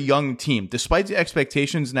very young team, despite the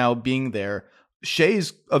expectations now being there.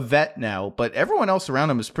 Shea's a vet now, but everyone else around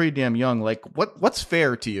him is pretty damn young. Like, what's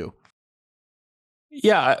fair to you?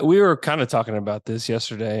 Yeah, we were kind of talking about this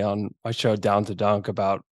yesterday on my show Down to Dunk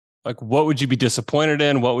about like what would you be disappointed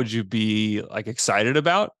in? What would you be like excited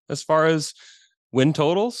about as far as win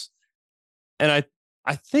totals? And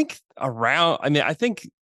I think I think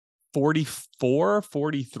 44,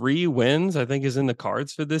 43 wins, I think, is in the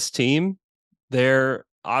cards for this team. They're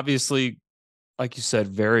obviously, like you said,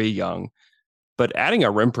 very young, but adding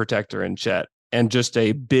a rim protector in Chet and just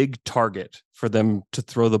a big target for them to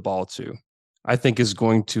throw the ball to, I think is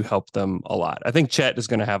going to help them a lot. I think Chet is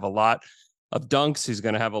going to have a lot of dunks. He's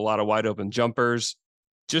going to have a lot of wide open jumpers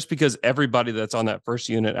just because everybody that's on that first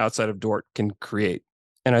unit outside of Dort can create.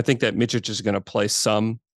 And I think that Micic is going to play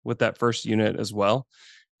some with that first unit as well.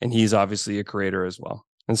 And he's obviously a creator as well.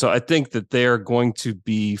 And so I think that they're going to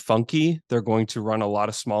be funky. They're going to run a lot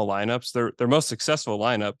of small lineups. Their most successful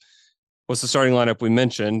lineup was the starting lineup we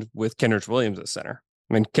mentioned with Kenrich Williams at center.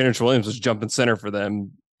 I mean, Kenrich Williams was jumping center for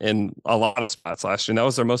them in a lot of spots last year. And that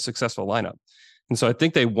was their most successful lineup. And so I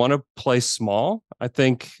think they want to play small. I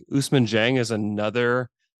think Ousmane Dieng is another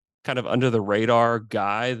kind of under the radar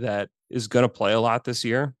guy that is going to play a lot this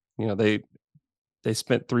year. You know, they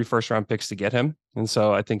spent 3 first-round picks to get him. And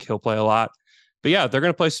so I think he'll play a lot. But yeah, they're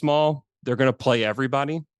going to play small. They're going to play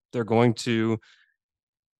everybody. They're going to,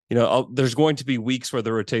 there's going to be weeks where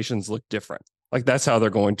the rotations look different. Like that's how they're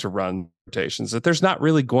going to run rotations. That there's not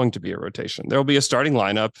really going to be a rotation. There will be a starting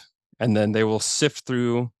lineup, and then they will sift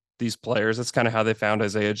through these players. That's kind of how they found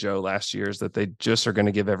Isaiah Joe last year, is that they just are going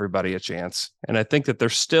to give everybody a chance. And I think that they're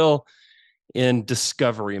still in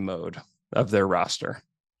discovery mode of their roster.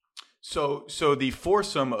 So the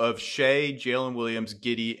foursome of Shea, Jalen Williams,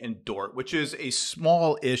 Giddey, and Dort, which is a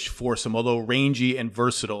small-ish foursome, although rangy and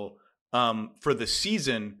versatile, for the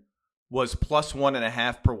season was plus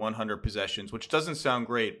 1.5 per 100 possessions, which doesn't sound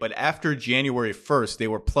great. But after January 1st, they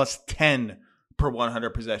were plus 10 per 100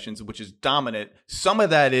 possessions, which is dominant. Some of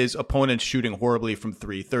that is opponents shooting horribly from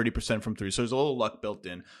three, 30% from three. So there's a little luck built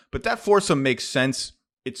in. But that foursome makes sense.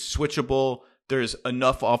 It's switchable. There's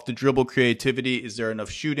enough off the dribble creativity. Is there enough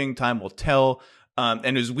shooting? Time will tell.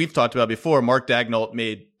 And as we've talked about before, Mark Daigneault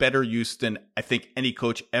made better use than I think any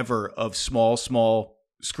coach ever of small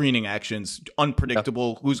screening actions.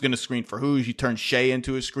 Unpredictable. Who's going to screen for who? He turned Shea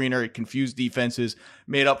into a screener. It confused defenses,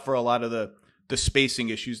 made up for a lot of the spacing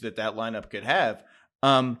issues that lineup could have.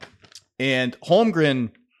 And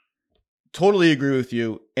Holmgren, totally agree with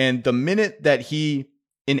you. And the minute that he,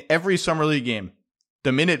 in every summer league game,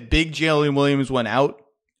 the minute big Jalen Williams went out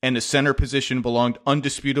and the center position belonged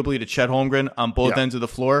undisputably to Chet Holmgren on both ends of the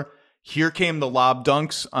floor, here came the lob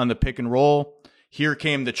dunks on the pick and roll. Here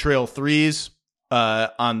came the trail threes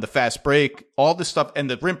on the fast break. All this stuff, and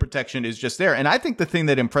the rim protection is just there. And I think the thing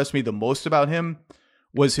that impressed me the most about him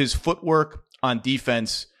was his footwork on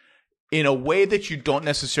defense in a way that you don't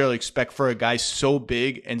necessarily expect for a guy so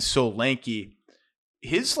big and so lanky.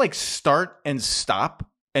 His like start and stop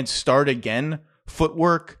and start again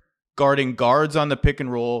footwork, guarding guards on the pick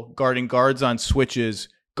and roll, guarding guards on switches,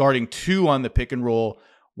 guarding two on the pick and roll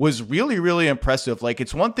was really, really impressive. Like,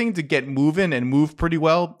 it's one thing to get moving and move pretty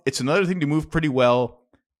well. It's another thing to move pretty well,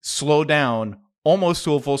 slow down almost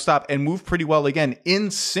to a full stop, and move pretty well again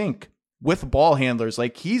in sync with ball handlers.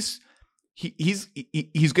 Like, he's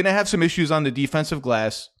going to have some issues on the defensive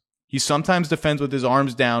glass. He sometimes defends with his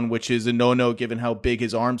arms down, which is a no-no given how big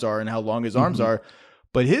his arms are and how long his arms are.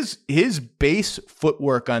 But his base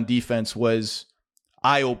footwork on defense was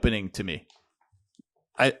eye-opening to me.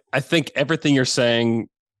 I think everything you're saying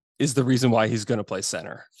is the reason why he's going to play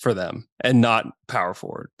center for them and not power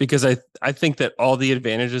forward. Because I think that all the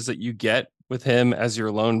advantages that you get with him as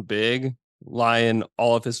your lone big lie in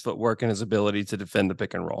all of his footwork and his ability to defend the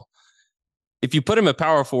pick and roll. If you put him at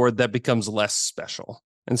power forward, that becomes less special.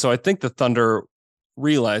 And so I think the Thunder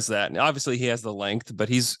realize that. And obviously he has the length, but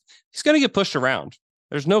he's going to get pushed around.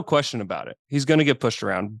 There's no question about it. He's going to get pushed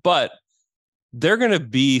around, but they're going to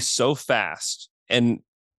be so fast, and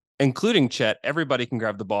including Chet, everybody can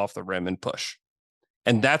grab the ball off the rim and push.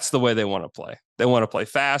 And that's the way they want to play. They want to play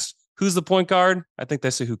fast. Who's the point guard? I think they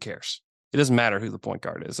say, who cares? It doesn't matter who the point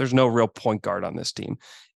guard is. There's no real point guard on this team.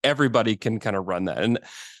 Everybody can kind of run that. And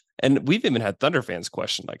And we've even had Thunder fans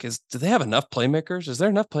question, like, do they have enough playmakers? Is there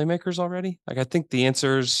enough playmakers already? Like, I think the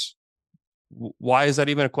answer is, why is that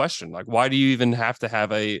even a question? Like, why do you even have to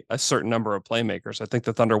have a certain number of playmakers? I think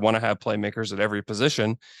the Thunder want to have playmakers at every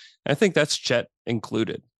position. And I think that's Chet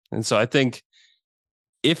included. And so I think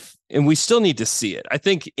and we still need to see it. I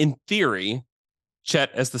think in theory,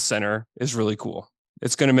 Chet as the center is really cool.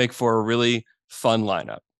 It's going to make for a really fun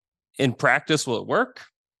lineup. In practice, will it work?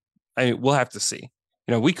 I mean, we'll have to see.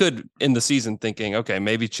 We could end the season thinking, okay,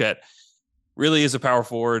 maybe Chet really is a power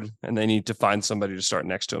forward and they need to find somebody to start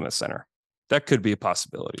next to him at center. That could be a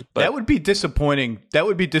possibility. But that would be disappointing. That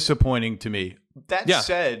would be disappointing to me. That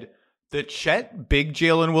said, the Chet, big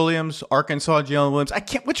Jalen Williams, Arkansas Jalen Williams. I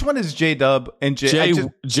can't. Which one is J-Dub and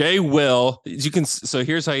Jay will. You can. So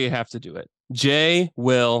here's how you have to do it. Jay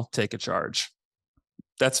will take a charge.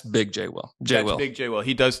 That's big Jay will. Big Jay will.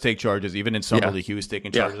 He does take charges. Even in summer league, he was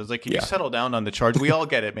taking charges. I was like, can you settle down on the charge? We all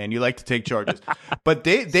get it, man. You like to take charges. But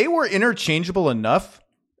they were interchangeable enough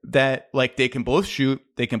that, like, they can both shoot,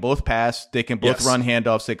 they can both pass, they can both run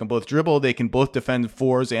handoffs, they can both dribble, they can both defend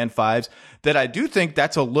 4s and 5s, that I do think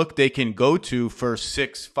that's a look they can go to for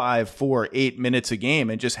 6, 5, 4, 8 minutes a game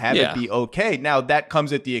and just have it be okay. Now, that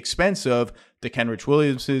comes at the expense of the Kenrich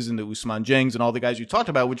Williamses and the Ousmane Diengs and all the guys you talked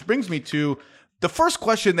about, which brings me to the first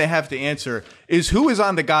question they have to answer is who is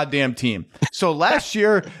on the goddamn team. So last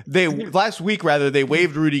week, they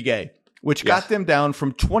waived Rudy Gay, which got them down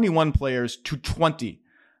from 21 players to 20.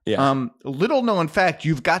 Yeah. Little known fact,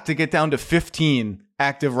 you've got to get down to 15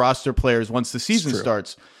 active roster players once the season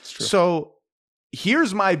starts. So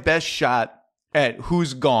here's my best shot at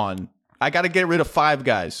who's gone. I got to get rid of 5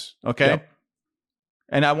 guys. Okay. Yep.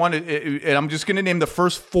 And I'm just going to name the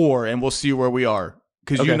first 4 and we'll see where we are.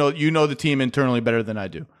 Because you know the team internally better than I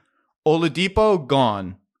do. Oladipo,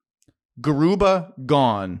 gone. Garuba,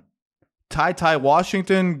 gone. Ty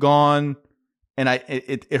Washington, gone. And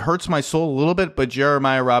it hurts my soul a little bit, but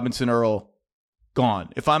Jeremiah Robinson Earl, gone.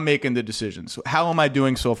 If I'm making the decisions, how am I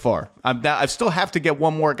doing so far? I still have to get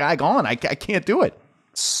one more guy gone. I can't do it.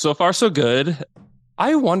 So far, so good.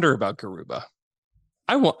 I wonder about Garuba.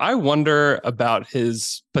 I wonder about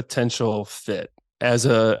his potential fit as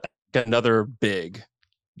another big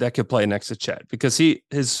that could play next to Chet, because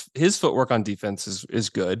his footwork on defense is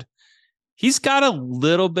good. He's got a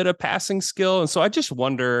little bit of passing skill, and so I just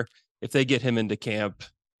wonder if they get him into camp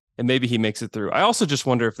and maybe he makes it through. I also just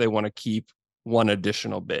wonder if they want to keep one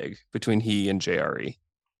additional big between he and JRE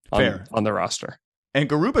on the roster. And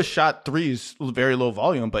Garuba shot threes, very low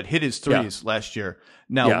volume, but hit his threes last year.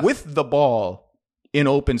 Now, with the ball in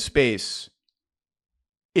open space,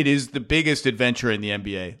 it is the biggest adventure in the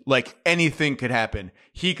NBA. Like, anything could happen.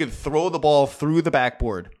 He could throw the ball through the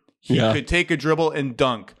backboard. He could take a dribble and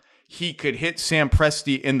dunk. He could hit Sam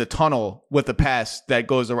Presti in the tunnel with a pass that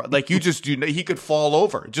goes around. Like, he could fall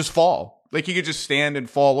over, just fall. Like, he could just stand and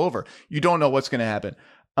fall over. You don't know what's going to happen.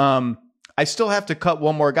 I still have to cut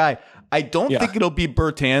one more guy. I don't think it'll be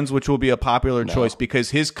Bertans, which will be a popular choice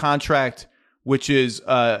because his contract, which is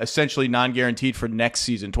essentially non-guaranteed for next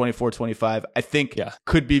season, 24-25, I think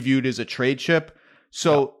could be viewed as a trade chip.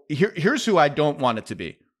 So here's who I don't want it to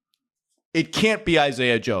be. It can't be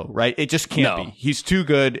Isaiah Joe, right? It just can't be. He's too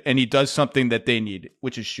good, and he does something that they need,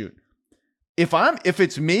 which is shoot. If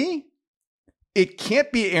it's me, it can't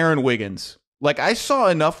be Aaron Wiggins. Like, I saw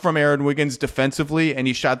enough from Aaron Wiggins defensively, and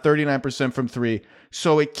he shot 39% from 3,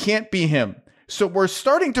 so it can't be him. So we're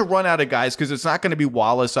starting to run out of guys because it's not going to be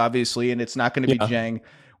Wallace, obviously, and it's not going to be Jang.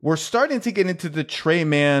 We're starting to get into the Trey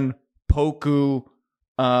Man, Poku,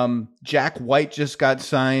 Jack White just got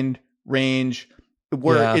signed range.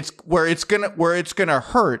 Where it's gonna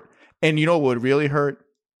hurt, and you know what would really hurt?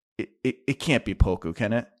 It can't be Poku,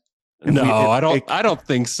 can it? I don't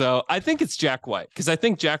think so. I think it's Jack White, because I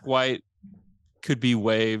think Jack White could be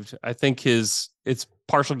waived. I think it's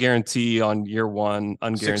partial guarantee on year 1,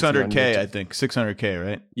 unguaranteed. $600K, I think $600K,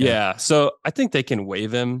 right? Yeah. So I think they can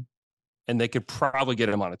waive him, and they could probably get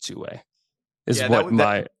him on a 2-way. That would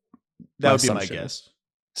be my guess.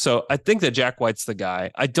 So I think that Jack White's the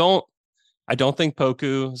guy. I don't think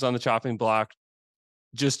Poku is on the chopping block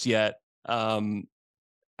just yet. I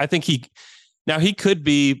think he could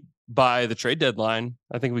be by the trade deadline.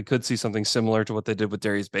 I think we could see something similar to what they did with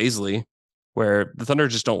Darius Bazley, where the Thunder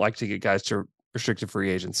just don't like to get guys to restricted free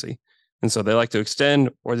agency. And so they like to extend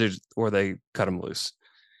or they cut them loose.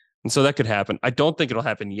 And so that could happen. I don't think it'll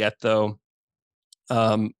happen yet, though.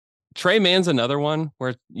 Trey Mann's another one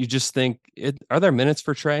where you just think, are there minutes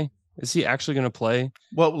for Trey? Is he actually going to play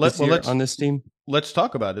on this team? Let's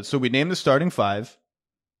talk about it. So we named the starting 5.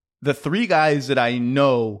 The 3 guys that I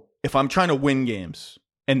know, if I'm trying to win games,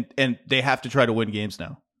 and they have to try to win games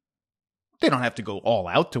now. They don't have to go all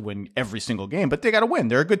out to win every single game, but they got to win.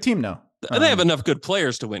 They're a good team now. They have enough good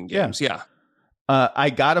players to win games. Yeah. I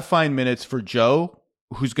got to find minutes for Joe,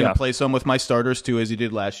 who's going to play some with my starters too, as he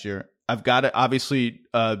did last year. I've got to, obviously,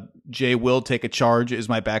 Jay will take a charge as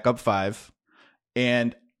my backup 5.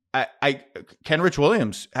 And Kenrich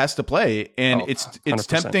Williams has to play, and it's 100%.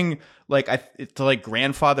 tempting to like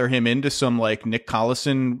grandfather him into some like Nick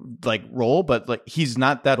Collison like role, but like he's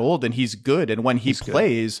not that old and he's good. And when he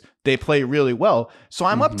plays, they play really well. So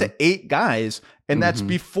I'm up to 8 guys, and that's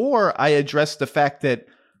before I address the fact that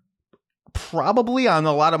probably on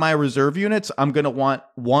a lot of my reserve units, I'm going to want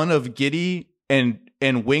one of Giddey and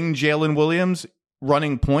wing Jalen Williams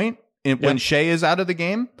running point when Shea is out of the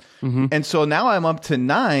game. And so now I'm up to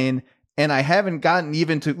 9, and I haven't gotten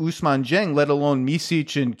even to Ousmane Dieng, let alone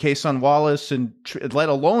Misic and Kason Wallace, and let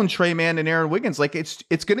alone Trey Mann and Aaron Wiggins. Like it's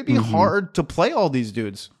going to be hard to play all these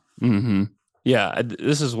dudes. Yeah,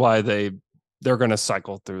 this is why they're going to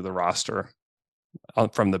cycle through the roster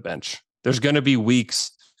from the bench. There's going to be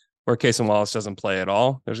weeks where Kason Wallace doesn't play at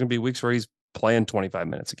all. There's going to be weeks where he's playing 25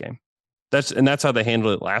 minutes a game. That's how they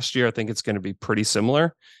handled it last year. I think it's going to be pretty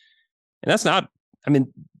similar. And that's not, I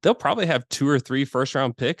mean, they'll probably have 2 or 3 first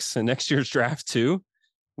round picks in next year's draft too,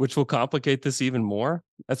 which will complicate this even more.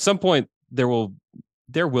 At some point, there will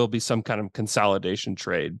be some kind of consolidation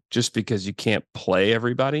trade just because you can't play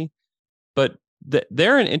everybody. But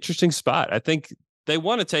they're an interesting spot. I think they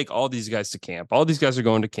want to take all these guys to camp. All these guys are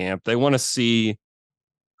going to camp. They want to see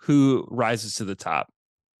who rises to the top.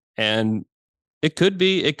 And it could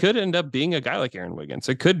end up being a guy like Aaron Wiggins.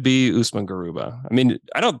 It could be Usman Garuba. I mean,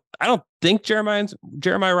 I don't think Jeremiah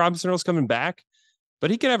Robinson Earl's coming back, but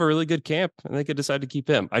he could have a really good camp and they could decide to keep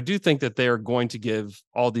him. I do think that they are going to give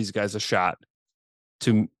all these guys a shot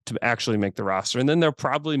to actually make the roster. And then they'll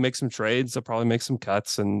probably make some trades. They'll probably make some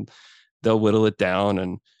cuts and they'll whittle it down.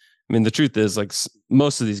 And I mean, the truth is like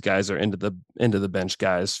most of these guys are into the bench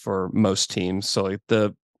guys for most teams. So like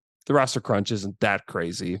the roster crunch isn't that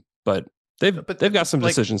crazy, but they've got some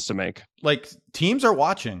decisions to make. Like teams are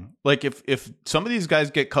watching. Like if some of these guys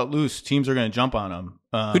get cut loose, teams are going to jump on them.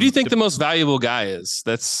 Who do you think the most valuable guy is?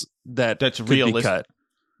 That's realistic. Cut?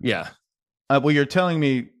 Yeah. Well, you're telling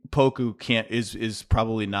me Poku is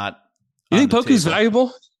probably not. You think Poku's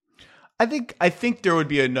valuable? I think there would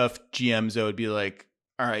be enough GMs that would be like,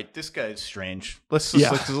 all right, this guy is strange. Let's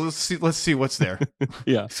see what's there.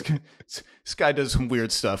 Yeah. This guy does some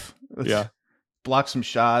weird stuff. Block some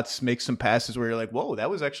shots, make some passes where you're like, whoa, that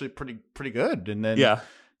was actually pretty good. And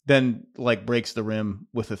then like breaks the rim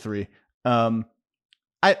with a 3. I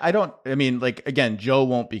mean, like, again, Joe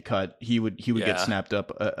won't be cut. He would get snapped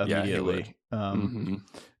up immediately. You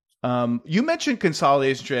mentioned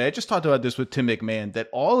consolidation trade. I just talked about this with Tim MacMahon, that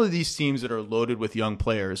all of these teams that are loaded with young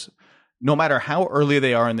players, no matter how early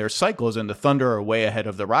they are in their cycles, and the Thunder are way ahead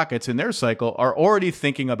of the Rockets in their cycle, are already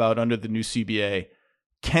thinking about, under the new CBA,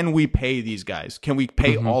 can we pay these guys? Can we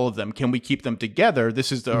pay all of them? Can we keep them together?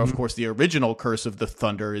 This is, of course, the original curse of the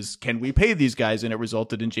Thunder is, can we pay these guys? And it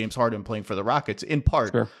resulted in James Harden playing for the Rockets in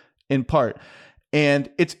part. And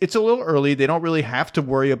it's a little early. They don't really have to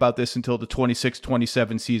worry about this until the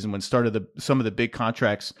 26-27 season, when some of the big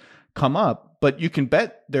contracts come up. But you can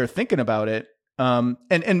bet they're thinking about it.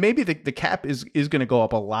 And maybe the cap is going to go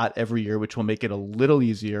up a lot every year, which will make it a little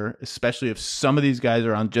easier, especially if some of these guys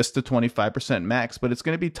are on just the 25% max, but it's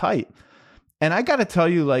going to be tight. And I got to tell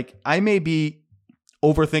you, like, I may be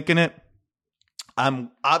overthinking it. I'm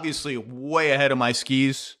obviously way ahead of my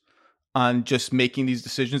skis on just making these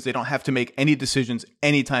decisions. They don't have to make any decisions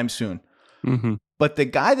anytime soon. But the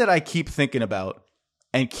guy that I keep thinking about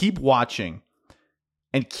and keep watching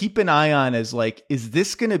and keep an eye on is like, is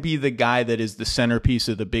this going to be the guy that is the centerpiece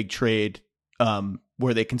of the big trade,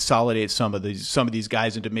 where they consolidate some of these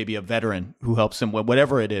guys into maybe a veteran who helps him,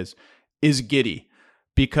 whatever it is Giddey.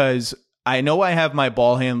 Because I know I have my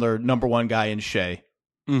ball handler number 1 guy in Shea.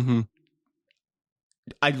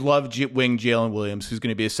 I love wing Jalen Williams, who's going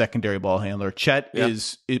to be a secondary ball handler. Chet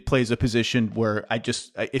plays a position where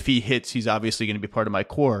if he hits, he's obviously going to be part of my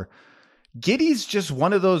core. Giddey's just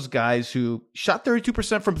one of those guys who shot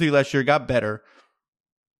 32% from 3 last year, got better,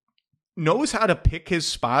 knows how to pick his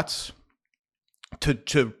spots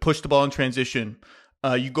to push the ball in transition.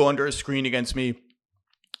 You go under a screen against me,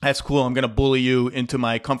 that's cool. I'm going to bully you into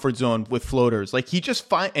my comfort zone with floaters. Like,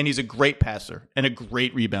 and he's a great passer and a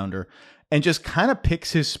great rebounder, and just kind of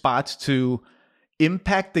picks his spots to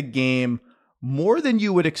impact the game more than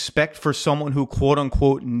you would expect for someone who, quote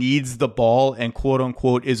unquote, needs the ball and, quote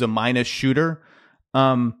unquote, is a minus shooter.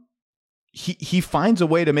 he finds a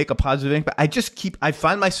way to make a positive impact. I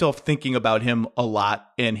find myself thinking about him a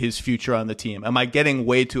lot and his future on the team. Am I getting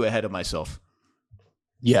way too ahead of myself?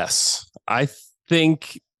 Yes. I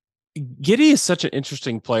think Giddey is such an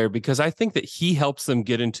interesting player because I think that he helps them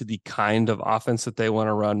get into the kind of offense that they want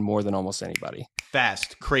to run more than almost anybody.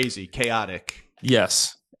 Fast, crazy, chaotic.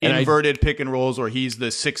 Yes. And inverted pick and rolls, or he's the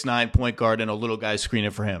 6'9" point guard and a little guy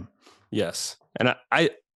screening for him. Yes. And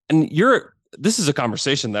this is a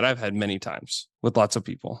conversation that I've had many times with lots of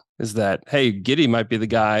people, is that, hey, Giddey might be the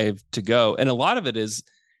guy to go. And a lot of it is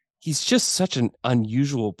he's just such an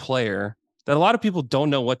unusual player that a lot of people don't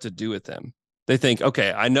know what to do with him. They think,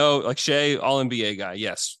 okay, I know, like Shea, all NBA guy.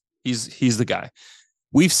 Yes, he's the guy.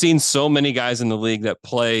 We've seen so many guys in the league that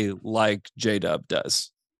play like J-Dub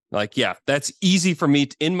does. Like, yeah, that's easy for me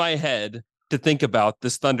in my head to think about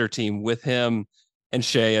this Thunder team with him and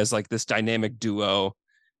Shea as like this dynamic duo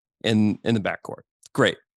in the backcourt.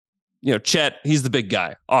 Great. You know, Chet, he's the big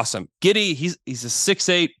guy. Awesome. Giddey, he's a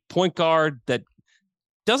 6'8" point guard that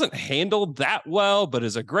doesn't handle that well, but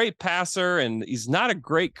is a great passer, and he's not a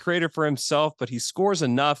great creator for himself, but he scores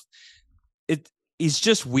enough. He's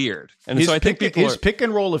just weird. And so I think his pick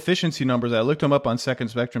and roll efficiency numbers, I looked him up on Second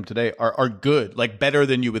Spectrum today, are good, like better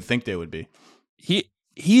than you would think they would be. He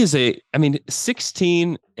is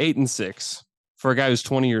 16, 8 and 6 for a guy who's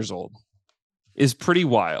 20 years old is pretty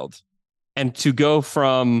wild. And to go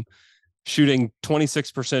from shooting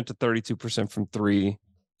 26% to 32% from three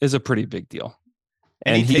is a pretty big deal.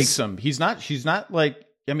 And he takes them. She's not like,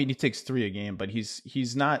 he takes 3 a game, but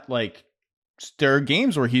he's not like, there are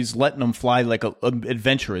games where he's letting them fly like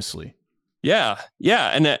adventurously. Yeah.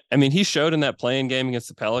 And he showed in that playing game against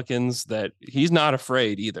the Pelicans that he's not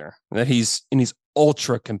afraid either, that he's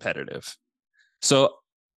ultra competitive. So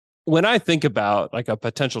when I think about like a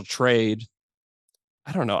potential trade,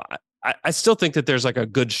 I don't know. I still think that there's like a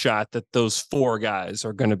good shot that those 4 guys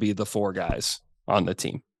are going to be the 4 guys on the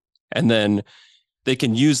team. And then they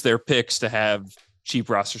can use their picks to have cheap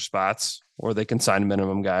roster spots, or they can sign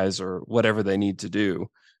minimum guys or whatever they need to do.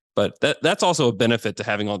 But that's also a benefit to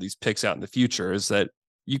having all these picks out in the future, is that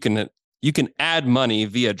you can add money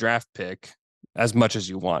via draft pick as much as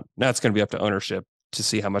you want. Now it's going to be up to ownership to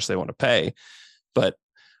see how much they want to pay. But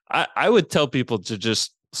I would tell people to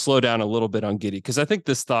just slow down a little bit on Giddey, because I think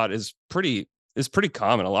this thought is pretty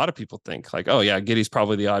common. A lot of people think like, oh yeah, Giddey's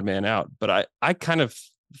probably the odd man out. But I kind of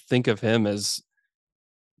think of him as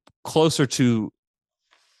closer to,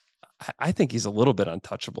 I think he's a little bit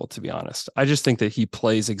untouchable, to be honest. I just think that he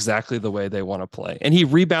plays exactly the way they want to play. And he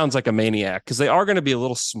rebounds like a maniac, because they are going to be a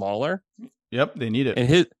little smaller. Yep, they need it.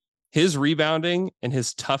 And his rebounding and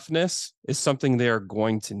his toughness is something they are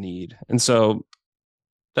going to need. And so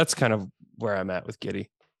that's kind of where I'm at with Giddey.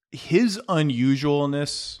 His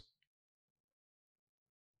unusualness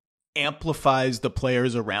amplifies the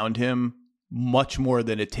players around him much more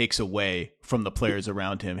than it takes away from the players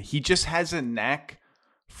around him. He just has a knack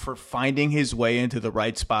for finding his way into the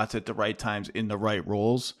right spots at the right times in the right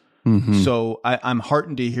roles. Mm-hmm. So I'm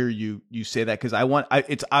heartened to hear you say that, because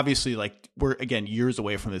it's obviously like we're, again, years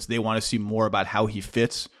away from this. They want to see more about how he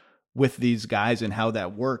fits with these guys and how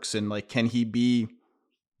that works. And like, can he be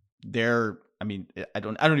their, I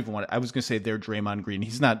don't even want to, I was going to say they're Draymond Green.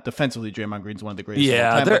 He's not defensively. Draymond Green's one of the greatest of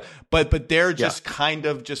all time, but they're just kind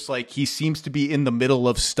of just like, he seems to be in the middle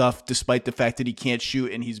of stuff despite the fact that he can't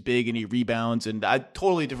shoot and he's big and he rebounds and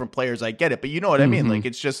totally different players. I get it, but you know what I mean? Like,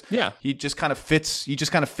 it's just, he just kind of fits. He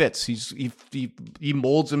just kind of fits. He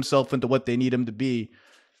molds himself into what they need him to be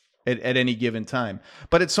at any given time.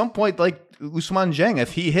 But at some point, like Ousmane Dieng,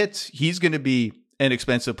 if he hits, he's going to be an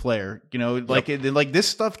expensive player, like this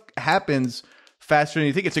stuff happens faster than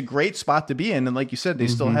you think. It's a great spot to be in. And like you said, they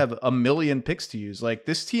still have a million picks to use. Like,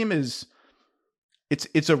 this team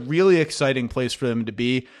it's a really exciting place for them to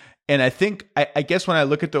be. And I think, I guess when I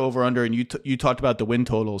look at the over under, and you talked about the win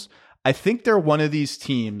totals, I think they're one of these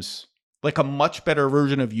teams, like a much better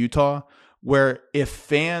version of Utah, where if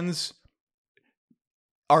fans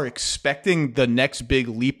are expecting the next big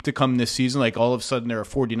leap to come this season, like all of a sudden they're a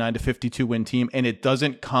 49 to 52 win team, and it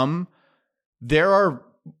doesn't come,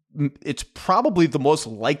 it's probably the most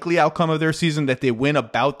likely outcome of their season that they win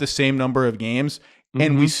about the same number of games,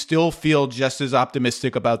 and we still feel just as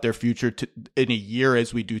optimistic about their future in a year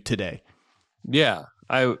as we do today. Yeah,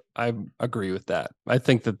 I agree with that. I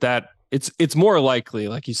think that it's more likely,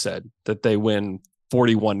 like you said, that they win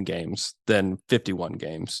 41 games than 51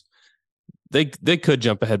 games. They could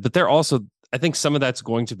jump ahead, but they're also, I think some of that's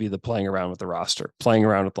going to be the playing around with the roster, playing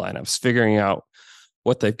around with lineups, figuring out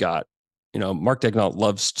what they've got. Mark Daigneault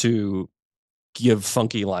loves to give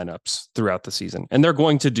funky lineups throughout the season. And they're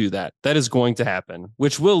going to do that. That is going to happen,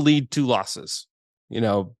 which will lead to losses,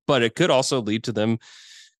 but it could also lead to them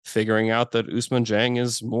figuring out that Ousmane Dieng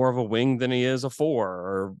is more of a wing than he is a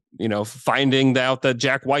 4, or, finding out that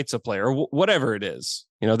Jack White's a player, or whatever it is.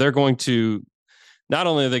 They're going to, not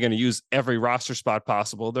only are they going to use every roster spot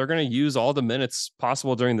possible, they're going to use all the minutes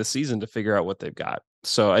possible during the season to figure out what they've got.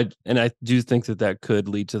 So I do think that could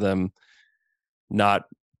lead to them not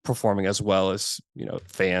performing as well as,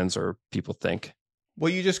 fans or people think.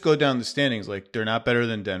 Well, you just go down the standings. Like, they're not better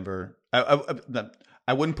than Denver.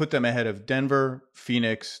 I wouldn't put them ahead of Denver,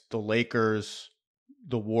 Phoenix, the Lakers,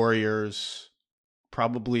 the Warriors,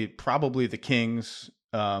 probably the Kings.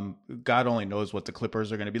 God only knows what the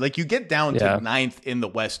Clippers are going to be. Like, you get down to 9th in the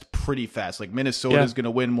West pretty fast. Like, Minnesota is going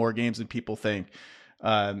to win more games than people think.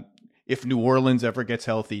 If New Orleans ever gets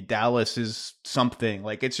healthy, Dallas is something.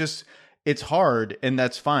 Like, it's hard, and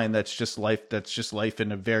that's fine. That's just life. That's just life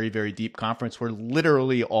in a very, very deep conference where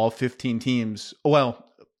literally all 15 teams, well,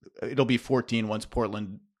 it'll be 14 once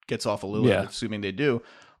Portland gets off a little, assuming they do,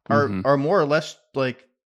 are more or less like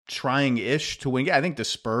trying-ish to win. Yeah, I think the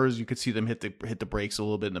Spurs, you could see them hit the brakes a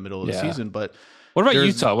little bit in the middle of the season. But what about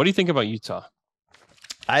Utah? What do you think about Utah?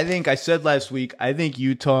 I said last week, I think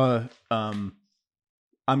Utah, I'm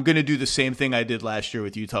going to do the same thing I did last year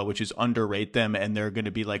with Utah, which is underrate them, and they're going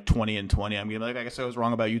to be like 20-20. I'm going to be like, I guess I was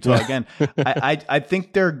wrong about Utah again. I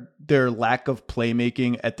think their lack of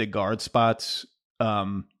playmaking at the guard spots,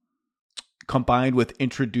 combined with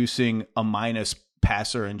introducing a minus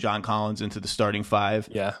passer and John Collins into the starting 5,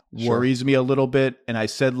 worries me a little bit. And I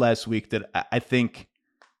said last week that I think,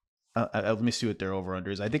 let me see what their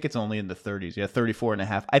over-under is. I think it's only in the 30s.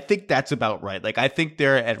 34.5. I think that's about right. Like, I think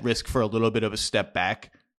they're at risk for a little bit of a step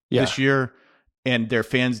back this year. And their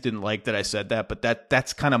fans didn't like that I said that, but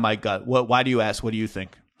that's kind of my gut. Why do you ask? What do you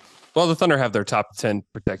think? Well, the Thunder have their top 10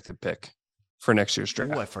 protected pick for next year's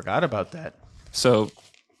draft. Oh, I forgot about that. So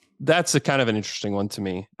that's a kind of an interesting one to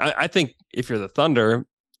me. I think if you're the Thunder,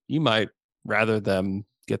 you might rather them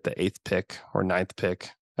get the 8th pick or 9th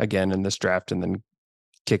pick again in this draft and then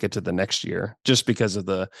kick it to the next year, just because of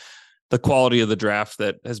the quality of the draft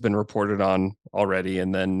that has been reported on already.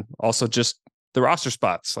 And then also just the roster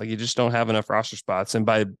spots. Like, you just don't have enough roster spots. And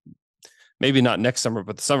by maybe not next summer,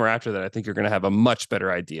 but the summer after that, I think you're going to have a much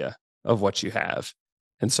better idea of what you have.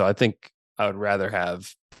 And so I think I would rather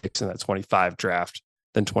have picks in that 25 draft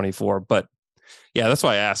than 24. But yeah, that's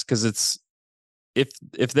why I asked, because it's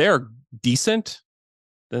if they're decent,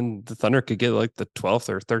 then the Thunder could get like the 12th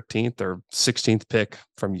or 13th or 16th pick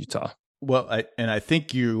from Utah. Well, I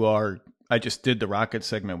think you are. I just did the Rockets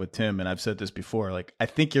segment with Tim, and I've said this before. Like, I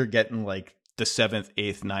think you're getting like the 7th,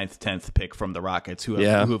 8th, 9th, 10th pick from the Rockets, who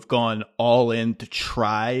have gone all in to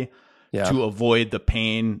try to avoid the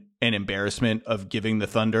pain and embarrassment of giving the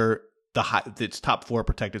Thunder it's top 4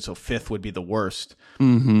 protected, so 5th would be the worst.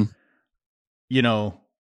 Mm-hmm.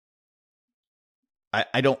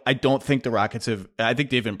 I don't think the Rockets have. I think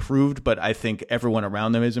they've improved, but I think everyone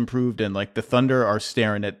around them has improved, and like the Thunder are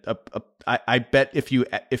staring at. I bet if you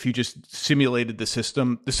just simulated the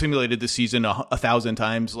season 1,000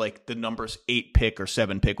 times, like the numbers 8 pick or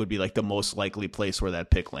 7 pick would be like the most likely place where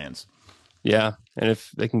that pick lands. Yeah, and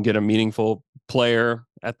if they can get a meaningful player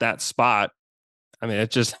at that spot, I mean,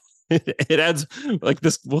 it adds like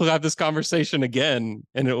this. We'll have this conversation again,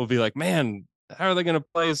 and it will be like, man, how are they going to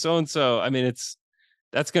play so and so? I mean,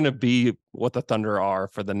 that's going to be what the Thunder are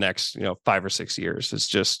for the next 5 or 6 years. It's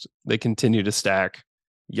just they continue to stack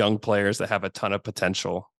young players that have a ton of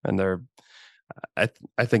potential, and I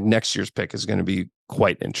think next year's pick is going to be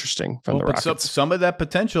quite interesting from the Rockets. Some of that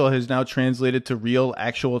potential has now translated to real,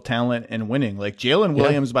 actual talent and winning. Like Jalen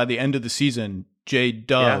Williams, by the end of the season,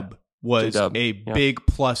 J-Dub was a big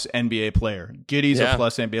plus NBA player. Giddey's a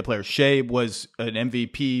plus NBA player. Shea was an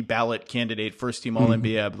MVP ballot candidate, first team All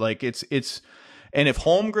NBA. Like it's, and if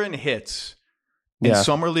Holmgren hits, and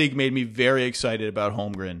Summer League made me very excited about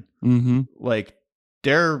Holmgren. Like,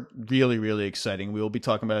 they're really, really exciting. We will be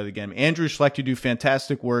talking about it again. Andrew Schlecht, you do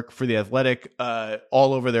fantastic work for The Athletic,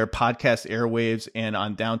 all over their podcast airwaves and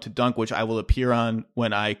on Down to Dunk, which I will appear on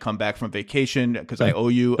when I come back from vacation, because I owe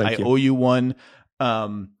you one.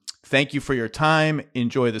 Thank you for your time.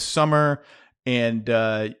 Enjoy the summer, and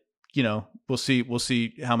we'll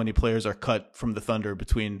see how many players are cut from the Thunder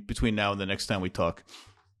between now and the next time we talk.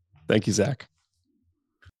 Thank you, Zach.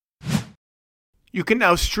 You can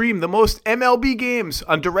now stream the most MLB games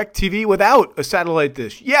on DirecTV without a satellite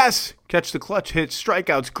dish. Yes! Catch the clutch hits,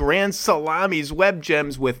 strikeouts, grand salamis, web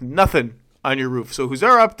gems with nothing on your roof. So who's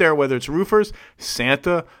there up there, whether it's roofers,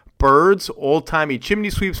 Santa, birds, old-timey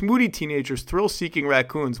chimney sweeps, moody teenagers, thrill-seeking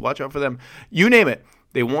raccoons. Watch out for them. You name it.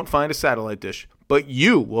 They won't find a satellite dish, but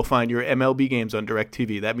you will find your MLB games on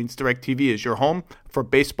DirecTV. That means DirecTV is your home for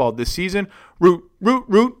baseball this season. Root, root,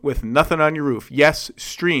 root with nothing on your roof. Yes,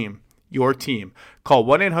 stream your team. Call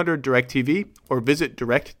 1-800-DirecTV or visit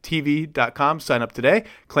directtv.com. Sign up today.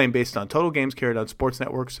 Claim based on total games carried on sports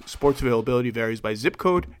networks. Sports availability varies by zip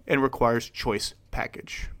code and requires choice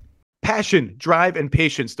package. Passion, drive, and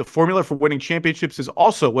patience. The formula for winning championships is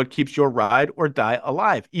also what keeps your ride or die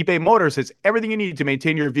alive. eBay Motors has everything you need to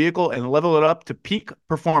maintain your vehicle and level it up to peak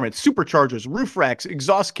performance. Superchargers, roof racks,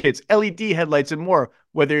 exhaust kits, LED headlights, and more.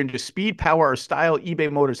 Whether you're into speed, power, or style,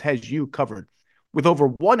 eBay Motors has you covered. With over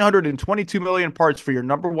 122 million parts for your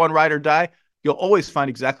number one ride or die, you'll always find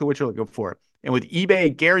exactly what you're looking for. And with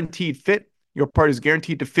eBay Guaranteed Fit, your part is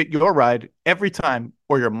guaranteed to fit your ride every time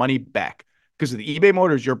or your money back. Because with eBay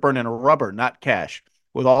Motors, you're burning rubber, not cash.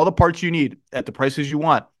 With all the parts you need at the prices you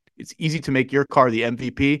want, it's easy to make your car the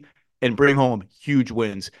MVP and bring home huge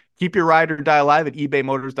wins. Keep your ride or die alive at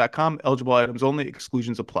ebaymotors.com. Eligible items only.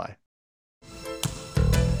 Exclusions apply.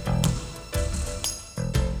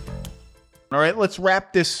 All right, let's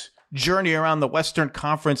wrap this journey around the Western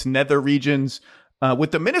Conference nether regions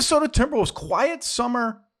with the Minnesota Timberwolves. Quiet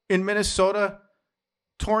summer in Minnesota.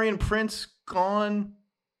 Taurean Prince gone.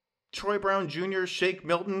 Troy Brown Jr., Shake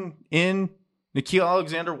Milton in. Nickeil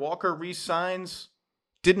Alexander-Walker re-signs.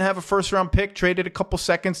 Didn't have a first-round pick. Traded a couple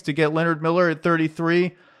seconds to get Leonard Miller at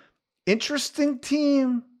 33. Interesting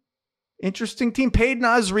team. Paid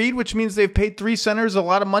Naz Reid, which means they've paid three centers a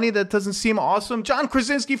lot of money. That doesn't seem awesome. John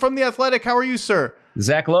Krawczynski from The Athletic. How are you, sir?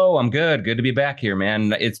 Zach Lowe, I'm good. Good to be back here,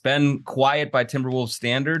 man. It's been quiet by Timberwolves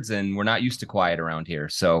standards, and we're not used to quiet around here.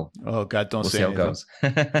 So, oh God, don't say see how it goes.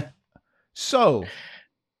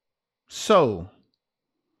 So,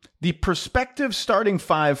 the prospective starting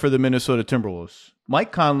five for the Minnesota Timberwolves: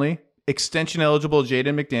 Mike Conley, extension eligible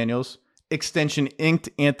Jaden McDaniels, extension inked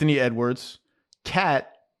Anthony Edwards,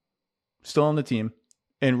 Cat still on the team,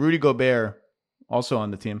 and Rudy Gobert also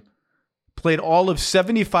on the team. Played all of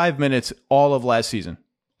 75 minutes all of last season,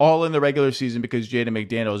 all in the regular season because Jaden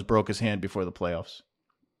McDaniels broke his hand before the playoffs.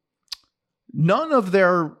 None of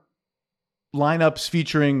their lineups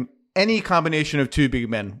featuring any combination of two big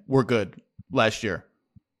men were good last year.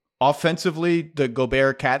 Offensively, the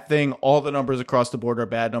Gobert-Cat thing, all the numbers across the board are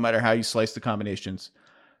bad no matter how you slice the combinations.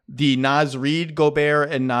 The Naz Reid, Gobert,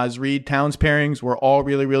 and Naz Reid Towns pairings were all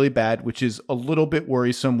really, really bad, which is a little bit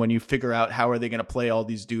worrisome when you figure out how are they going to play all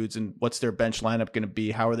these dudes and what's their bench lineup going to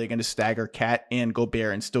be. How are they going to stagger Cat and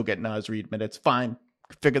Gobert and still get Naz Reid minutes? Fine.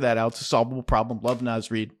 Figure that out. It's a solvable problem. Love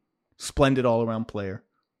Naz Reid. Splendid all-around player.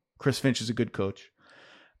 Chris Finch is a good coach.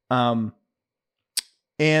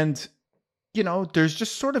 And, you know, there's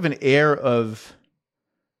just sort of an air of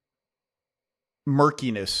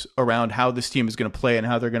murkiness around how this team is going to play and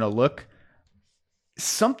how they're going to look.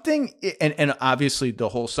 Something, and obviously the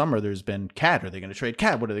whole summer there's been Cat. Are they going to trade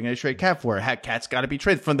Cat? What are they going to trade Cat for? Cat's got to be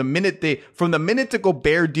traded. From the minute the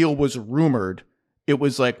Gobert deal was rumored, it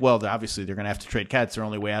was like, well, obviously they're going to have to trade Cat. It's their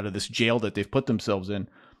only way out of this jail that they've put themselves in.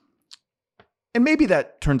 And maybe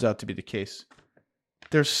that turns out to be the case.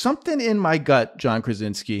 There's something in my gut, John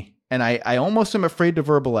Krawczynski, and I almost am afraid to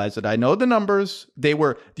verbalize it. I know the numbers. They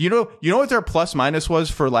were, you know what their plus minus was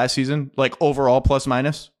for last season? Like overall plus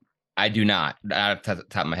minus? I do not, off the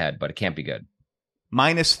top of my head, but it can't be good.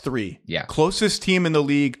 -3. Yeah. Closest team in the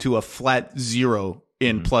league to a flat 0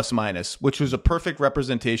 in plus minus, which was a perfect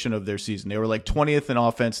representation of their season. They were like 20th in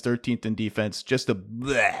offense, 13th in defense, just a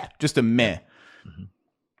meh. Mm-hmm.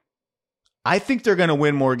 I think they're going to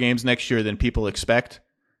win more games next year than people expect.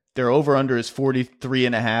 Their over-under is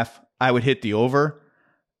 43.5. I would hit the over.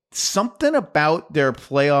 Something about their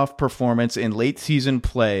playoff performance in late season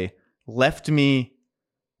play left me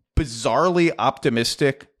bizarrely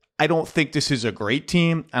optimistic. I don't think this is a great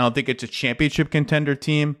team. I don't think it's a championship contender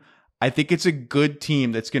team. I think it's a good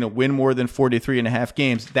team that's going to win more than 43.5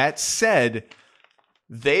 games. That said,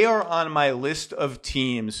 they are on my list of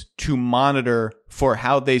teams to monitor for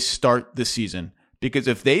how they start the season. Because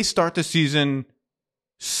if they start the season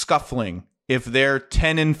scuffling, if they're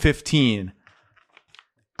 10-15,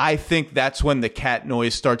 I think that's when the Cat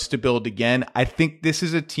noise starts to build again. I think this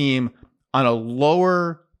is a team on a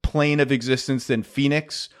lower plane of existence than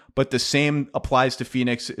Phoenix, but the same applies to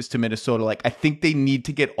Phoenix as to Minnesota. Like, I think they need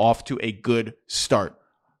to get off to a good start.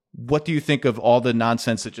 What do you think of all the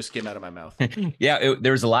nonsense that just came out of my mouth? Yeah,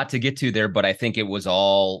 there's a lot to get to there, but I think it was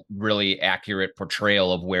all really accurate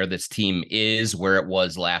portrayal of where this team is, where it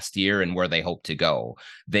was last year, and where they hope to go.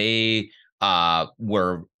 They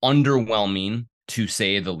were underwhelming to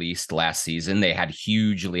say the least, last season. They had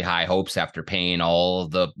hugely high hopes after paying all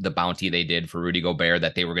the bounty they did for Rudy Gobert,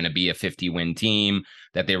 that they were going to be a 50-win team,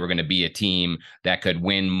 that they were going to be a team that could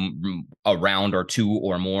win a round or two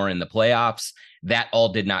or more in the playoffs. That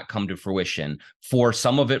all did not come to fruition, for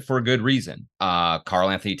some of it for a good reason. Karl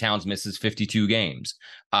Anthony Towns misses 52 games.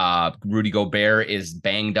 Rudy Gobert is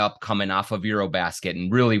banged up coming off of Eurobasket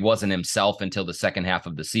and really wasn't himself until the second half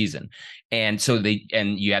of the season. And so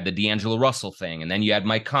you had the D'Angelo Russell thing, and then you had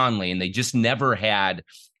Mike Conley, and they just never had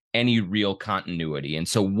any real continuity. And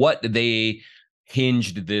so what they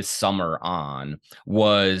hinged this summer on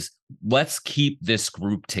was, let's keep this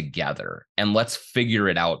group together and let's figure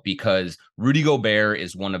it out, because Rudy Gobert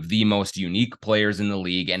is one of the most unique players in the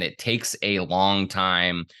league, and it takes a long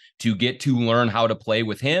time to get to learn how to play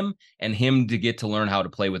with him and him to get to learn how to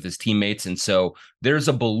play with his teammates. And so there's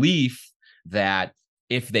a belief that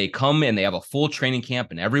if they come and they have a full training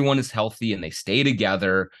camp and everyone is healthy and they stay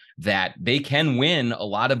together, that they can win a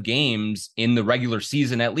lot of games in the regular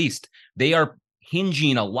season. At least they are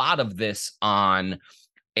hinging a lot of this on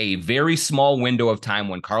a very small window of time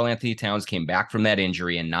when Karl Anthony Towns came back from that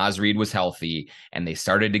injury and Naz Reid was healthy and they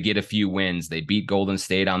started to get a few wins. They beat Golden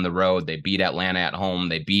State on the road. They beat Atlanta at home.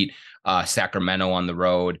 They beat Sacramento on the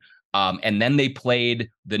road. And then they played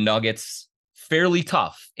the Nuggets fairly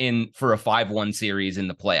tough for a 5-1 series in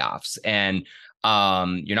the playoffs. And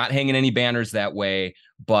you're not hanging any banners that way,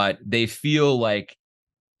 but they feel like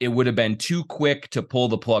it would have been too quick to pull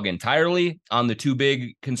the plug entirely on the too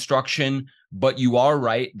big construction. But you are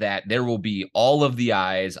right that there will be all of the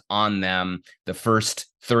eyes on them the first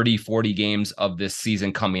 30, 40 games of this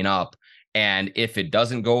season coming up. And if it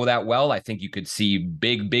doesn't go that well, I think you could see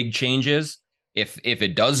big changes. If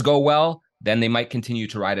it does go well, then they might continue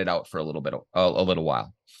to ride it out for a little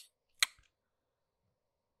while.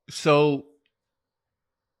 So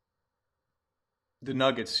the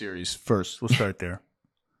Nuggets series first, we'll start there.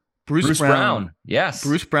 Bruce Brown. Yes.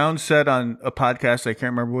 Bruce Brown said on a podcast, I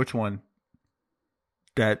can't remember which one,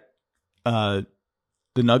 that the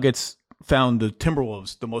Nuggets found the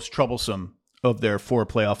Timberwolves the most troublesome of their 4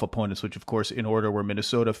 playoff opponents, which of course in order were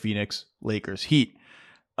Minnesota, Phoenix, Lakers, Heat.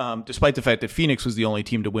 Despite the fact that Phoenix was the only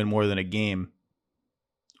team to win more than a game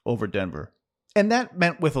over Denver. And that was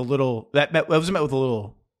met with a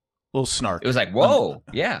little snark. It was like, whoa.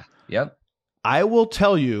 Yeah. Yep. I will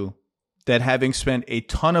tell you that having spent a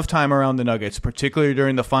ton of time around the Nuggets, particularly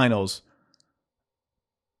during the finals,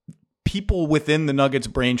 people within the Nuggets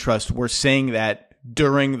brain trust were saying that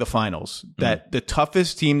during the finals, that the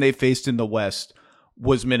toughest team they faced in the West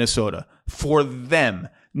was Minnesota for them.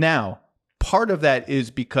 Now, part of that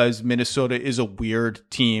is because Minnesota is a weird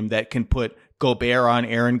team that can put Gobert on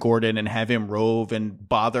Aaron Gordon and have him rove and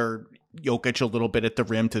bother Jokic a little bit at the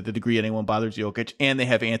rim to the degree anyone bothers Jokic. And they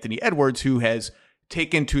have Anthony Edwards, who has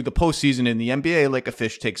taken to the postseason in the NBA like a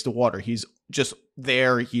fish takes to water. He's just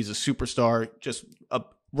there. He's a superstar just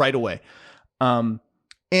right away.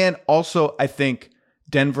 And also, I think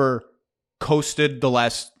Denver coasted the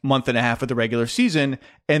last month and a half of the regular season,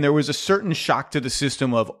 and there was a certain shock to the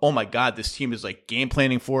system of, oh my God, this team is like game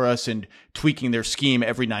planning for us and tweaking their scheme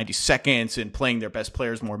every 90 seconds and playing their best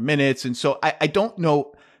players more minutes. And so I don't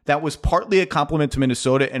know, that was partly a compliment to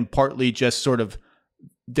Minnesota and partly just sort of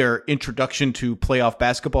their introduction to playoff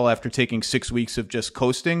basketball after taking 6 weeks of just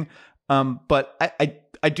coasting. But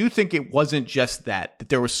I do think it wasn't just that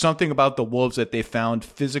there was something about the Wolves that they found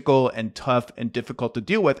physical and tough and difficult to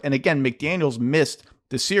deal with. And again, McDaniels missed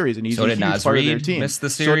the series, and he's a huge part of their team. Missed the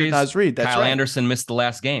series. So did Naz Reid. That's Kyle right. Anderson missed the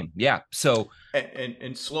last game. Yeah. So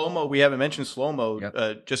and Slow-Mo, we haven't mentioned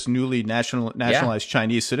Slow-Mo, just newly nationalized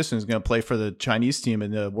Chinese citizen, is going to play for the Chinese team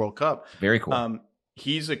in the World Cup. Very cool.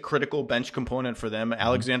 He's a critical bench component for them.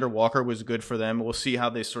 Alexander Walker was good for them. We'll see how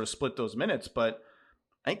they sort of split those minutes, but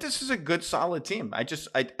I think this is a good, solid team. I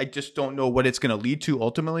just don't know what it's going to lead to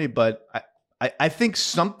ultimately, but I think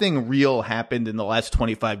something real happened in the last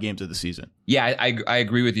 25 games of the season. Yeah, I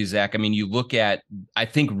agree with you, Zach. I mean, you look at, I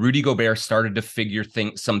think Rudy Gobert started to figure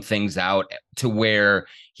some things out to where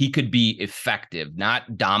he could be effective,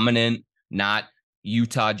 not dominant, not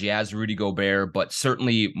Utah Jazz Rudy Gobert, but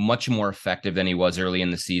certainly much more effective than he was early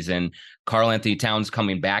in the season. Karl Anthony Towns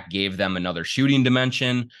coming back gave them another shooting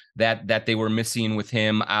dimension that they were missing with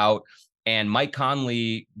him out. And Mike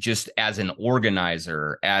Conley, just as an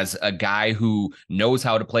organizer, as a guy who knows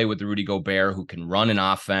how to play with Rudy Gobert, who can run an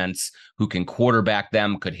offense, who can quarterback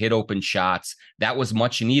them, could hit open shots, that was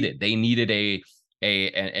much needed. They needed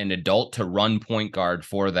an adult to run point guard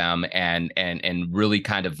for them and really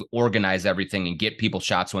kind of organize everything and get people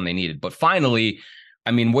shots when they needed. But finally,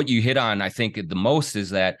 I mean, what you hit on, I think the most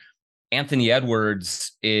is that Anthony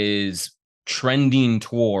Edwards is trending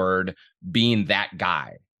toward being that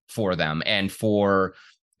guy for them. And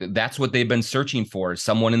that's what they've been searching for,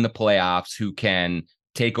 someone in the playoffs who can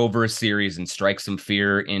take over a series and strike some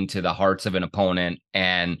fear into the hearts of an opponent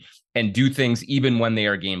and do things even when they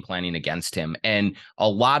are game planning against him. And a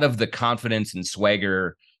lot of the confidence and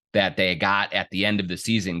swagger that they got at the end of the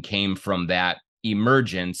season came from that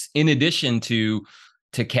emergence, in addition to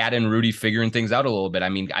Kat and Rudy figuring things out a little bit. I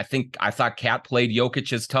mean, I thought Kat played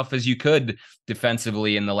Jokic as tough as you could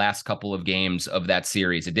defensively in the last couple of games of that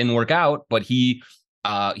series. It didn't work out, but he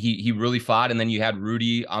really fought. And then you had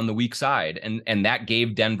Rudy on the weak side, and that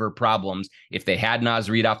gave Denver problems. If they had Naz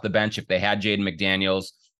Reid off the bench, if they had Jaden McDaniels,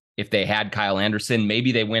 if they had Kyle Anderson,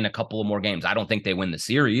 maybe they win a couple of more games. I don't think they win the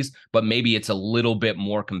series, but maybe it's a little bit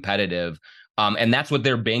more competitive. And that's what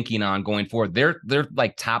they're banking on going forward. They're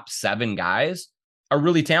like top 7 guys are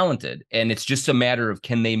really talented. And it's just a matter of,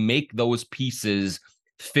 can they make those pieces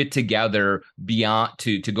fit together beyond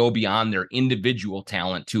to go beyond their individual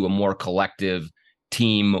talent to a more collective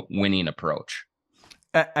team winning approach.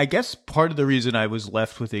 I guess part of the reason I was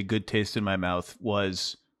left with a good taste in my mouth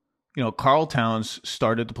was, Karl Towns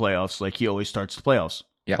started the playoffs like he always starts the playoffs.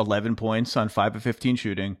 Yeah. 11 points on 5 of 15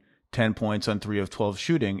 shooting, 10 points on 3 of 12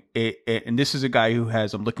 shooting. And this is a guy who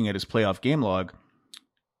has, I'm looking at his playoff game log,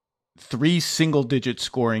 3 single-digit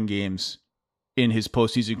scoring games in his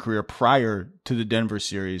postseason career prior to the Denver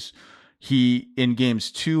series. He, in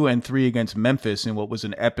games 2 and 3 against Memphis in what was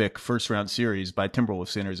an epic first-round series by Timberwolves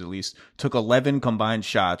standards at least, took 11 combined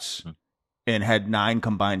shots and had 9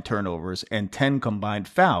 combined turnovers and 10 combined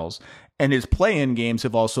fouls. And his play-in games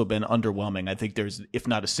have also been underwhelming. I think there's, if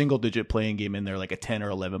not a single-digit play-in game in there, like a 10 or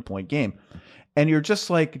 11-point game. And you're just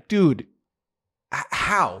like, dude,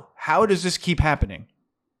 how? How does this keep happening?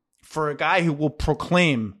 For a guy who will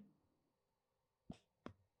proclaim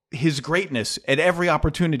his greatness at every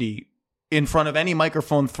opportunity in front of any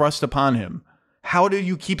microphone thrust upon him, how do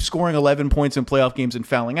you keep scoring 11 points in playoff games and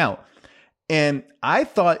fouling out? And I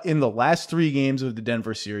thought in the last 3 games of the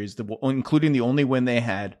Denver series, including the only win they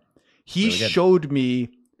had, he really showed me,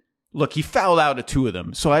 look, he fouled out at 2 of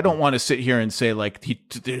them. So I don't want to sit here and say like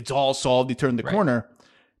it's all solved. He turned the corner.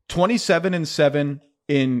 27-7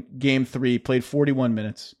 in game 3, played 41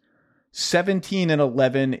 minutes.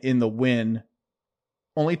 17-11 in the win.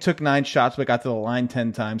 Only took 9 shots, but got to the line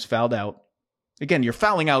 10 times, fouled out. Again, you're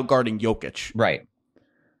fouling out guarding Jokic. Right.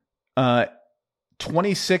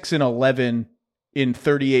 26-11 in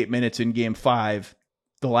 38 minutes in game 5,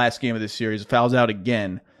 the last game of the series, fouls out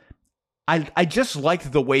again. I just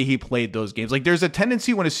liked the way he played those games. Like, there's a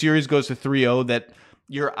tendency when a series goes to 3-0 that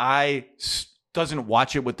your eye doesn't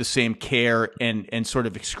watch it with the same care and sort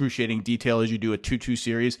of excruciating detail as you do a 2-2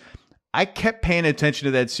 series. I kept paying attention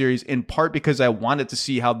to that series in part because I wanted to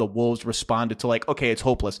see how the Wolves responded to like, okay, it's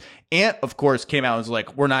hopeless. Ant, of course, came out and was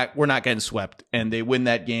like, we're not getting swept. And they win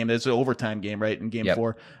that game. It's an overtime game, right? In game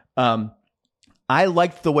 4. I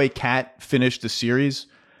liked the way Kat finished the series,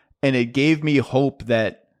 and it gave me hope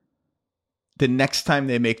that the next time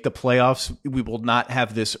they make the playoffs, we will not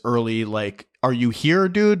have this early, like, are you here,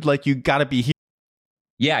 dude? Like, you got to be here.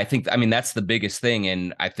 Yeah, I mean, that's the biggest thing.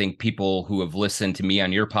 And I think people who have listened to me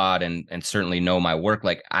on your pod and certainly know my work,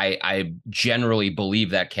 like I generally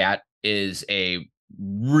believe that Kat is a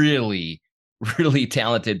really, really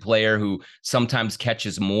talented player who sometimes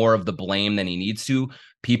catches more of the blame than he needs to.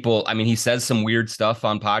 People, I mean, he says some weird stuff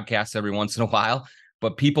on podcasts every once in a while,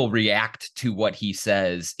 but people react to what he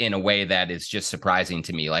says in a way that is just surprising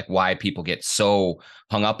to me, like why people get so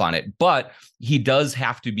hung up on it. But he does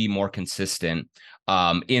have to be more consistent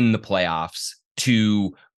in the playoffs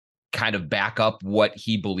to kind of back up what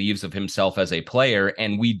he believes of himself as a player.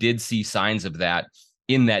 And we did see signs of that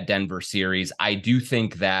in that Denver series. I do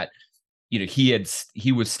think that,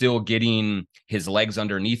 he was still getting his legs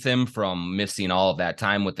underneath him from missing all of that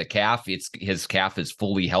time with the calf. His calf is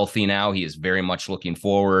fully healthy now. He is very much looking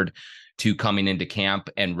forward to coming into camp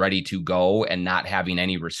and ready to go and not having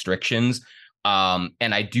any restrictions. And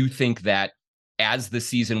I do think that as the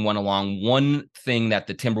season went along, one thing that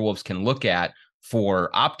the Timberwolves can look at for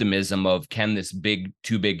optimism of can this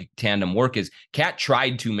two big tandem work is Kat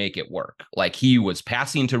tried to make it work. Like he was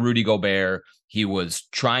passing to Rudy Gobert. He was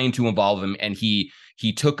trying to involve him, and he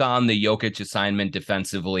took on the Jokic assignment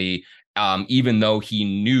defensively, even though he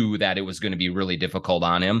knew that it was going to be really difficult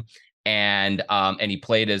on him. And he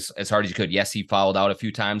played as hard as he could. Yes, he fouled out a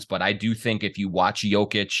few times, but I do think if you watch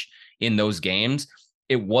Jokic in those games,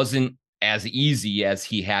 it wasn't as easy as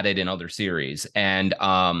he had it in other series. And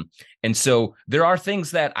so there are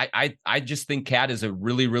things that I just think Kat is a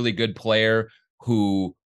really, really good player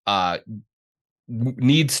who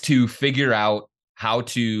needs to figure out how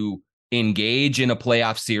to engage in a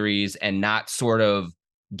playoff series and not sort of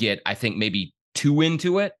get, I think, maybe too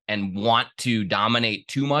into it and want to dominate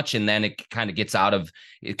too much, and then it kind of gets out of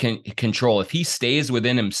control. If he stays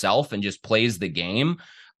within himself and just plays the game,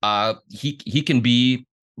 he can be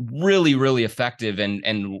really, really effective and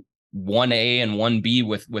 1A and 1B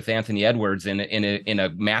with Anthony Edwards in a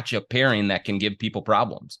matchup pairing that can give people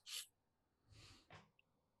problems.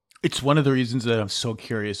 It's one of the reasons that I'm so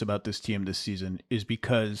curious about this team this season, is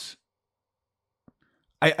because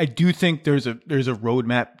I do think there's a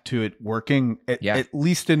roadmap to it working at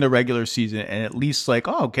least in the regular season, and at least like,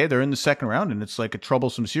 oh, okay, they're in the second round and it's like a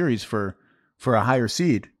troublesome series for a higher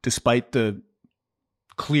seed, despite the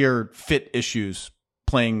clear fit issues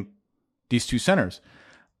playing these two centers.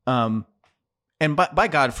 And by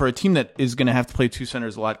God, for a team that is going to have to play two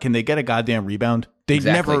centers a lot, can they get a goddamn rebound?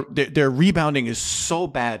 Their rebounding is so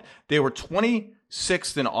bad. They were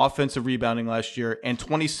 26th in offensive rebounding last year and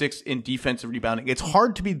 26th in defensive rebounding. It's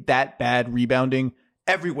hard to be that bad rebounding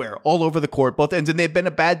everywhere, all over the court, both ends. And they've been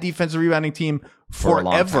a bad defensive rebounding team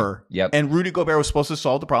forever. Yep. And Rudy Gobert was supposed to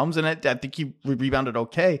solve the problems, and I think he rebounded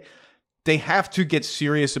okay. They have to get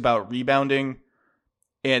serious about rebounding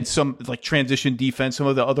and some like transition defense, some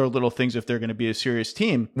of the other little things if they're going to be a serious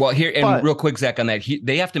team. Well, real quick, Zach, on that,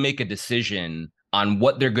 they have to make a decision on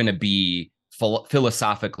what they're going to be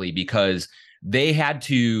philosophically, because they had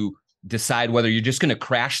to decide whether you're just going to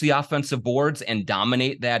crash the offensive boards and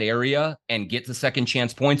dominate that area and get the second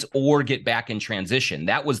chance points, or get back in transition.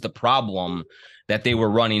 That was the problem that they were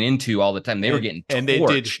running into all the time. They were getting torched, and they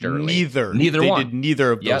did early. Neither one. Did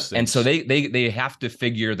neither of those things. And so they have to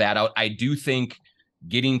figure that out. I do think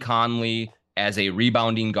getting Conley as a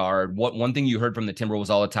rebounding guard, one thing you heard from the Timberwolves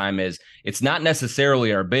all the time is it's not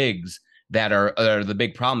necessarily our bigs that are the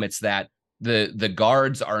big problem. It's that the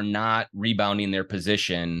guards are not rebounding their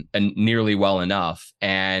position nearly well enough.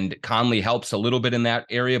 And Conley helps a little bit in that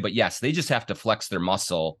area, but yes, they just have to flex their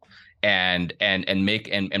muscle and make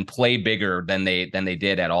and play bigger than they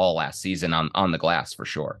did at all last season on the glass, for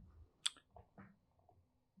sure.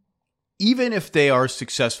 Even if they are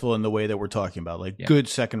successful in the way that we're talking about, like good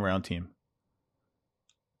second round team,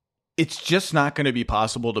 it's just not going to be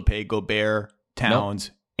possible to pay Gobert,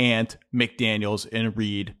 Towns, Ant, McDaniels, and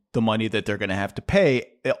Reed the money that they're going to have to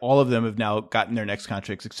pay. All of them have now gotten their next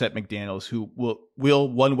contracts, except McDaniels, who will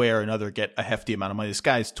one way or another get a hefty amount of money. This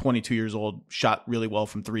guy's 22 years old, shot really well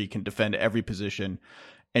from three, can defend every position,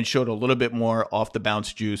 and showed a little bit more off the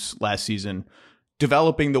bounce juice last season,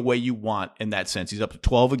 developing the way you want in that sense. He's up to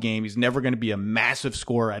 12 a game. He's never going to be a massive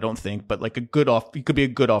scorer, I don't think, but like he could be a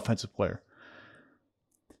good offensive player.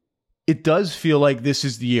 It does feel like this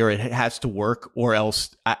is the year it has to work, or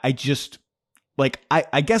else I just like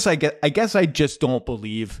I guess I just don't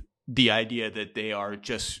believe the idea that they are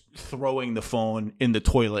just throwing the phone in the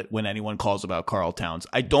toilet when anyone calls about Karl Towns.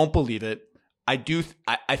 I don't believe it. I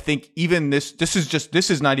think even this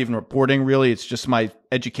is not even reporting really. It's just my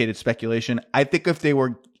educated speculation. I think if they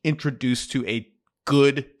were introduced to a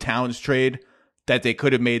good Towns trade that they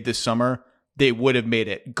could have made this summer, they would have made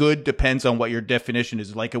it. Good depends on what your definition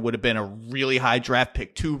is. Like, it would have been a really high draft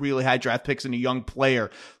pick, 2 really high draft picks and a young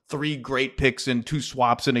player, 3 great picks and 2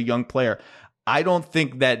 swaps and a young player. I don't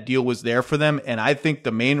think that deal was there for them. And I think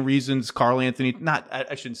the main reasons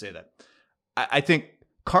I shouldn't say that. I think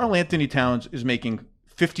Karl Anthony Towns is making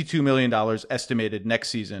 $52 million estimated next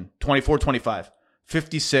season, 24-25,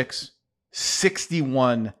 56,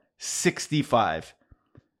 61, 65.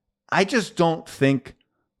 I just don't think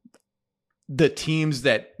the teams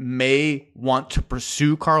that may want to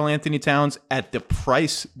pursue Karl Anthony Towns at the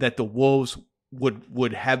price that the Wolves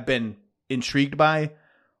would have been intrigued by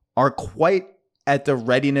are quite at the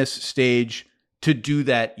readiness stage to do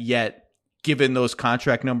that yet, given those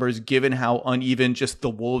contract numbers, given how uneven just the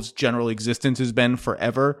Wolves' general existence has been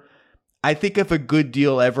forever. I think if a good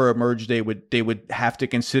deal ever emerged, they would have to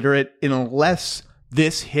consider it, unless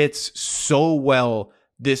this hits so well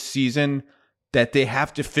this season that they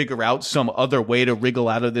have to figure out some other way to wriggle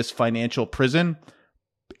out of this financial prison.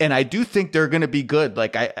 And I do think they're going to be good.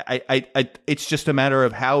 Like it's just a matter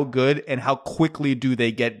of how good and how quickly do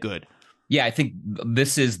they get good. Yeah, I think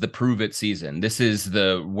this is the prove it season. This is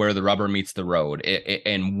where the rubber meets the road,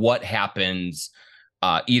 and what happens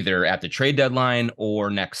either at the trade deadline or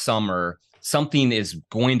next summer. Something is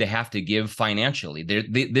going to have to give financially.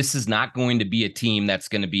 This is not going to be a team that's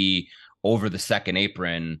going to be over the second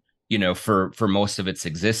apron, for most of its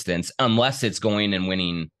existence, unless it's going and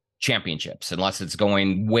winning championships, unless it's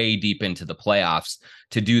going way deep into the playoffs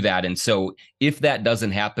to do that. And so if that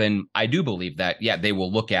doesn't happen, I do believe that, they will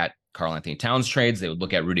look at Karl Anthony Towns trades. They would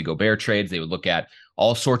look at Rudy Gobert trades. They would look at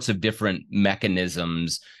all sorts of different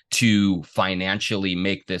mechanisms to financially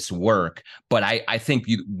make this work. But I think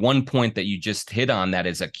one point that you just hit on that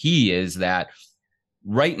is a key is that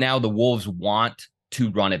right now the Wolves want to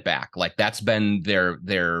run it back. Like that's been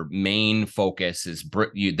their main focus is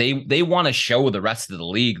they want to show the rest of the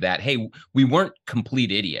league that, hey, we weren't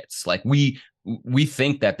complete idiots. Like we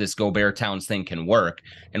think that this Gobert Towns thing can work,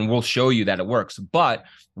 and we'll show you that it works. But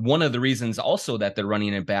one of the reasons also that they're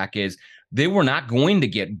running it back is they were not going to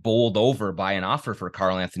get bowled over by an offer for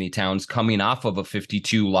Karl Anthony Towns coming off of a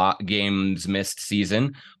 52 games missed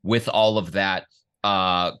season with all of that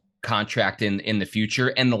contract in the future.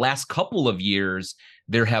 And the last couple of years,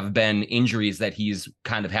 there have been injuries that he's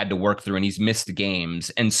kind of had to work through, and he's missed games.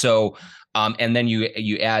 And so, and then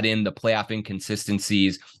you add in the playoff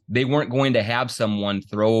inconsistencies. They weren't going to have someone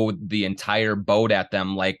throw the entire boat at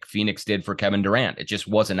them like Phoenix did for Kevin Durant. It just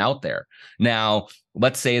wasn't out there. Now,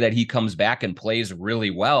 let's say that he comes back and plays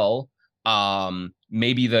really well.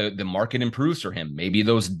 Maybe the market improves for him. Maybe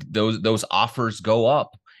those offers go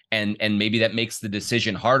up. And maybe that makes the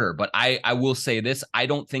decision harder. But I will say this, I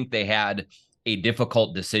don't think they had a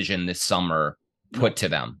difficult decision this summer put to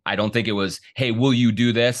them. I don't think it was, hey, will you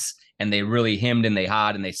do this? And they really hemmed and they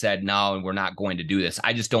hawed and they said, no, and we're not going to do this.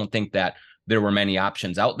 I just don't think that there were many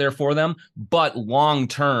options out there for them. But long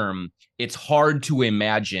term, it's hard to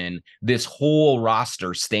imagine this whole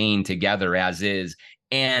roster staying together as is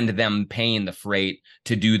and them paying the freight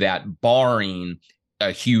to do that, barring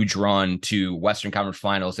a huge run to Western Conference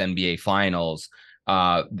Finals, NBA Finals,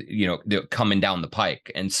 coming down the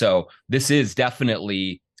pike. And so this is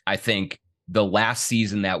definitely, I think, the last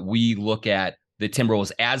season that we look at the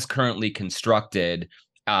Timberwolves as currently constructed,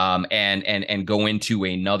 and go into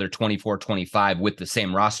another 24-25 with the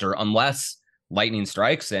same roster, unless lightning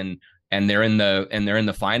strikes and they're in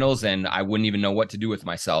the finals, and I wouldn't even know what to do with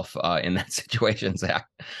myself in that situation, Zach.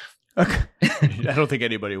 Okay. I don't think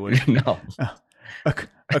anybody would. No.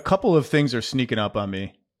 A couple of things are sneaking up on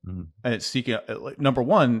me. Mm-hmm. And it's sneaking up. Number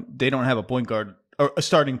one, they don't have a point guard or a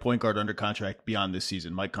starting point guard under contract beyond this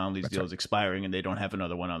season. Mike Conley's deal is expiring, and they don't have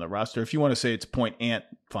another one on the roster. If you want to say it's point ant,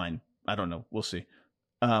 fine. I don't know. We'll see.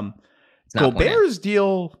 Gobert's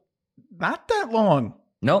deal, not that long.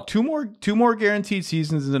 No, two more guaranteed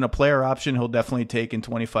seasons and a player option he'll definitely take in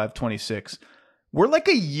 25-26. We're like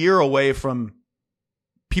a year away from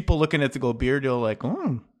people looking at the Gobert deal like,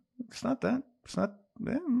 it's not that. It's not.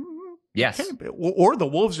 Yes. Okay. Or the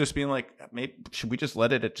Wolves just being like, maybe should we just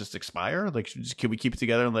let it just expire? Like, can we keep it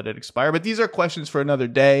together and let it expire? But these are questions for another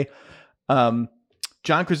day. John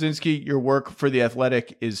Krawczynski, your work for The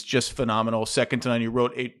Athletic is just phenomenal. Second to none. You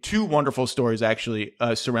wrote two wonderful stories, actually,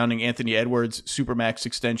 surrounding Anthony Edwards' Supermax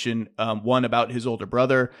extension. One about his older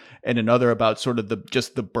brother and another about sort of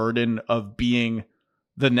the burden of being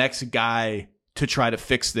the next guy to try to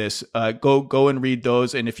fix this. Go and read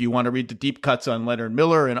those. And if you want to read the deep cuts on Leonard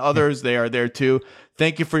Miller and others, they are there too.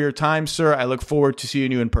 Thank you for your time, sir. I look forward to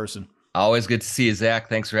seeing you in person. Always good to see you, Zach.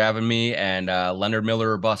 Thanks for having me. And Leonard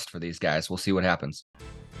Miller or bust for these guys. We'll see what happens.